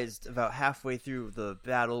realized about halfway through the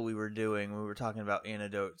battle we were doing, when we were talking about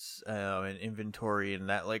antidotes and inventory and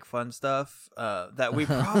that like fun stuff, that we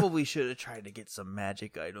probably should have tried to get some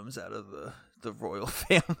magic items out of the royal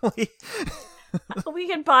family. We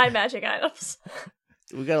can buy magic items.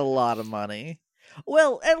 We got a lot of money.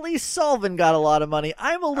 Well, at least Solvin got a lot of money.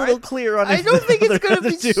 I'm a little clear on. I don't think it's going to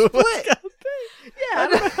be split. Yeah. I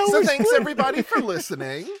don't know how So we're thanks split. everybody for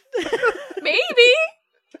listening. Maybe.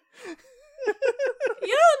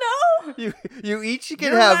 You don't know. You each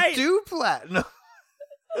can You're have right. 2 platinum.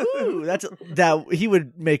 Ooh, that he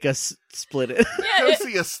would make us split it. Go Yeah,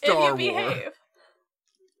 see a if Star you War.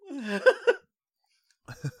 behave.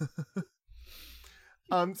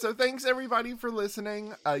 So thanks everybody for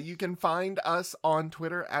listening. You can find us on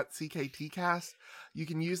Twitter at CKTcast. You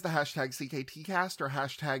can use the hashtag CKTcast or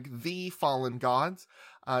hashtag TheFallenGods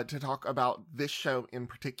to talk about this show in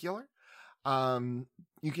particular. You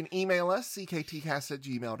can email us,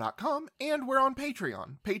 cktcast@gmail.com, and we're on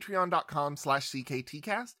Patreon,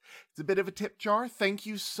 patreon.com/cktcast. It's a bit of a tip jar. Thank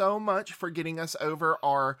you so much for getting us over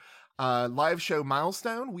our live show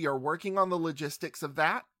milestone. We are working on the logistics of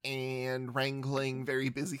that and wrangling very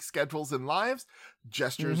busy schedules and lives,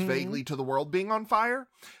 gestures vaguely to the world being on fire.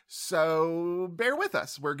 So bear with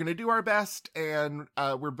us. We're going to do our best, and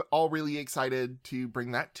we're all really excited to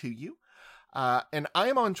bring that to you. And I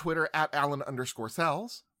am on Twitter at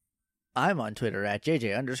Alan_Cells. I'm on Twitter at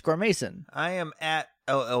JJ_Mason. I am at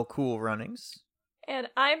LL Cool Runnings. And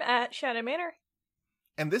I'm at Shadow Manor.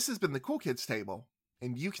 And this has been the Cool Kids Table,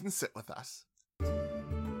 and you can sit with us.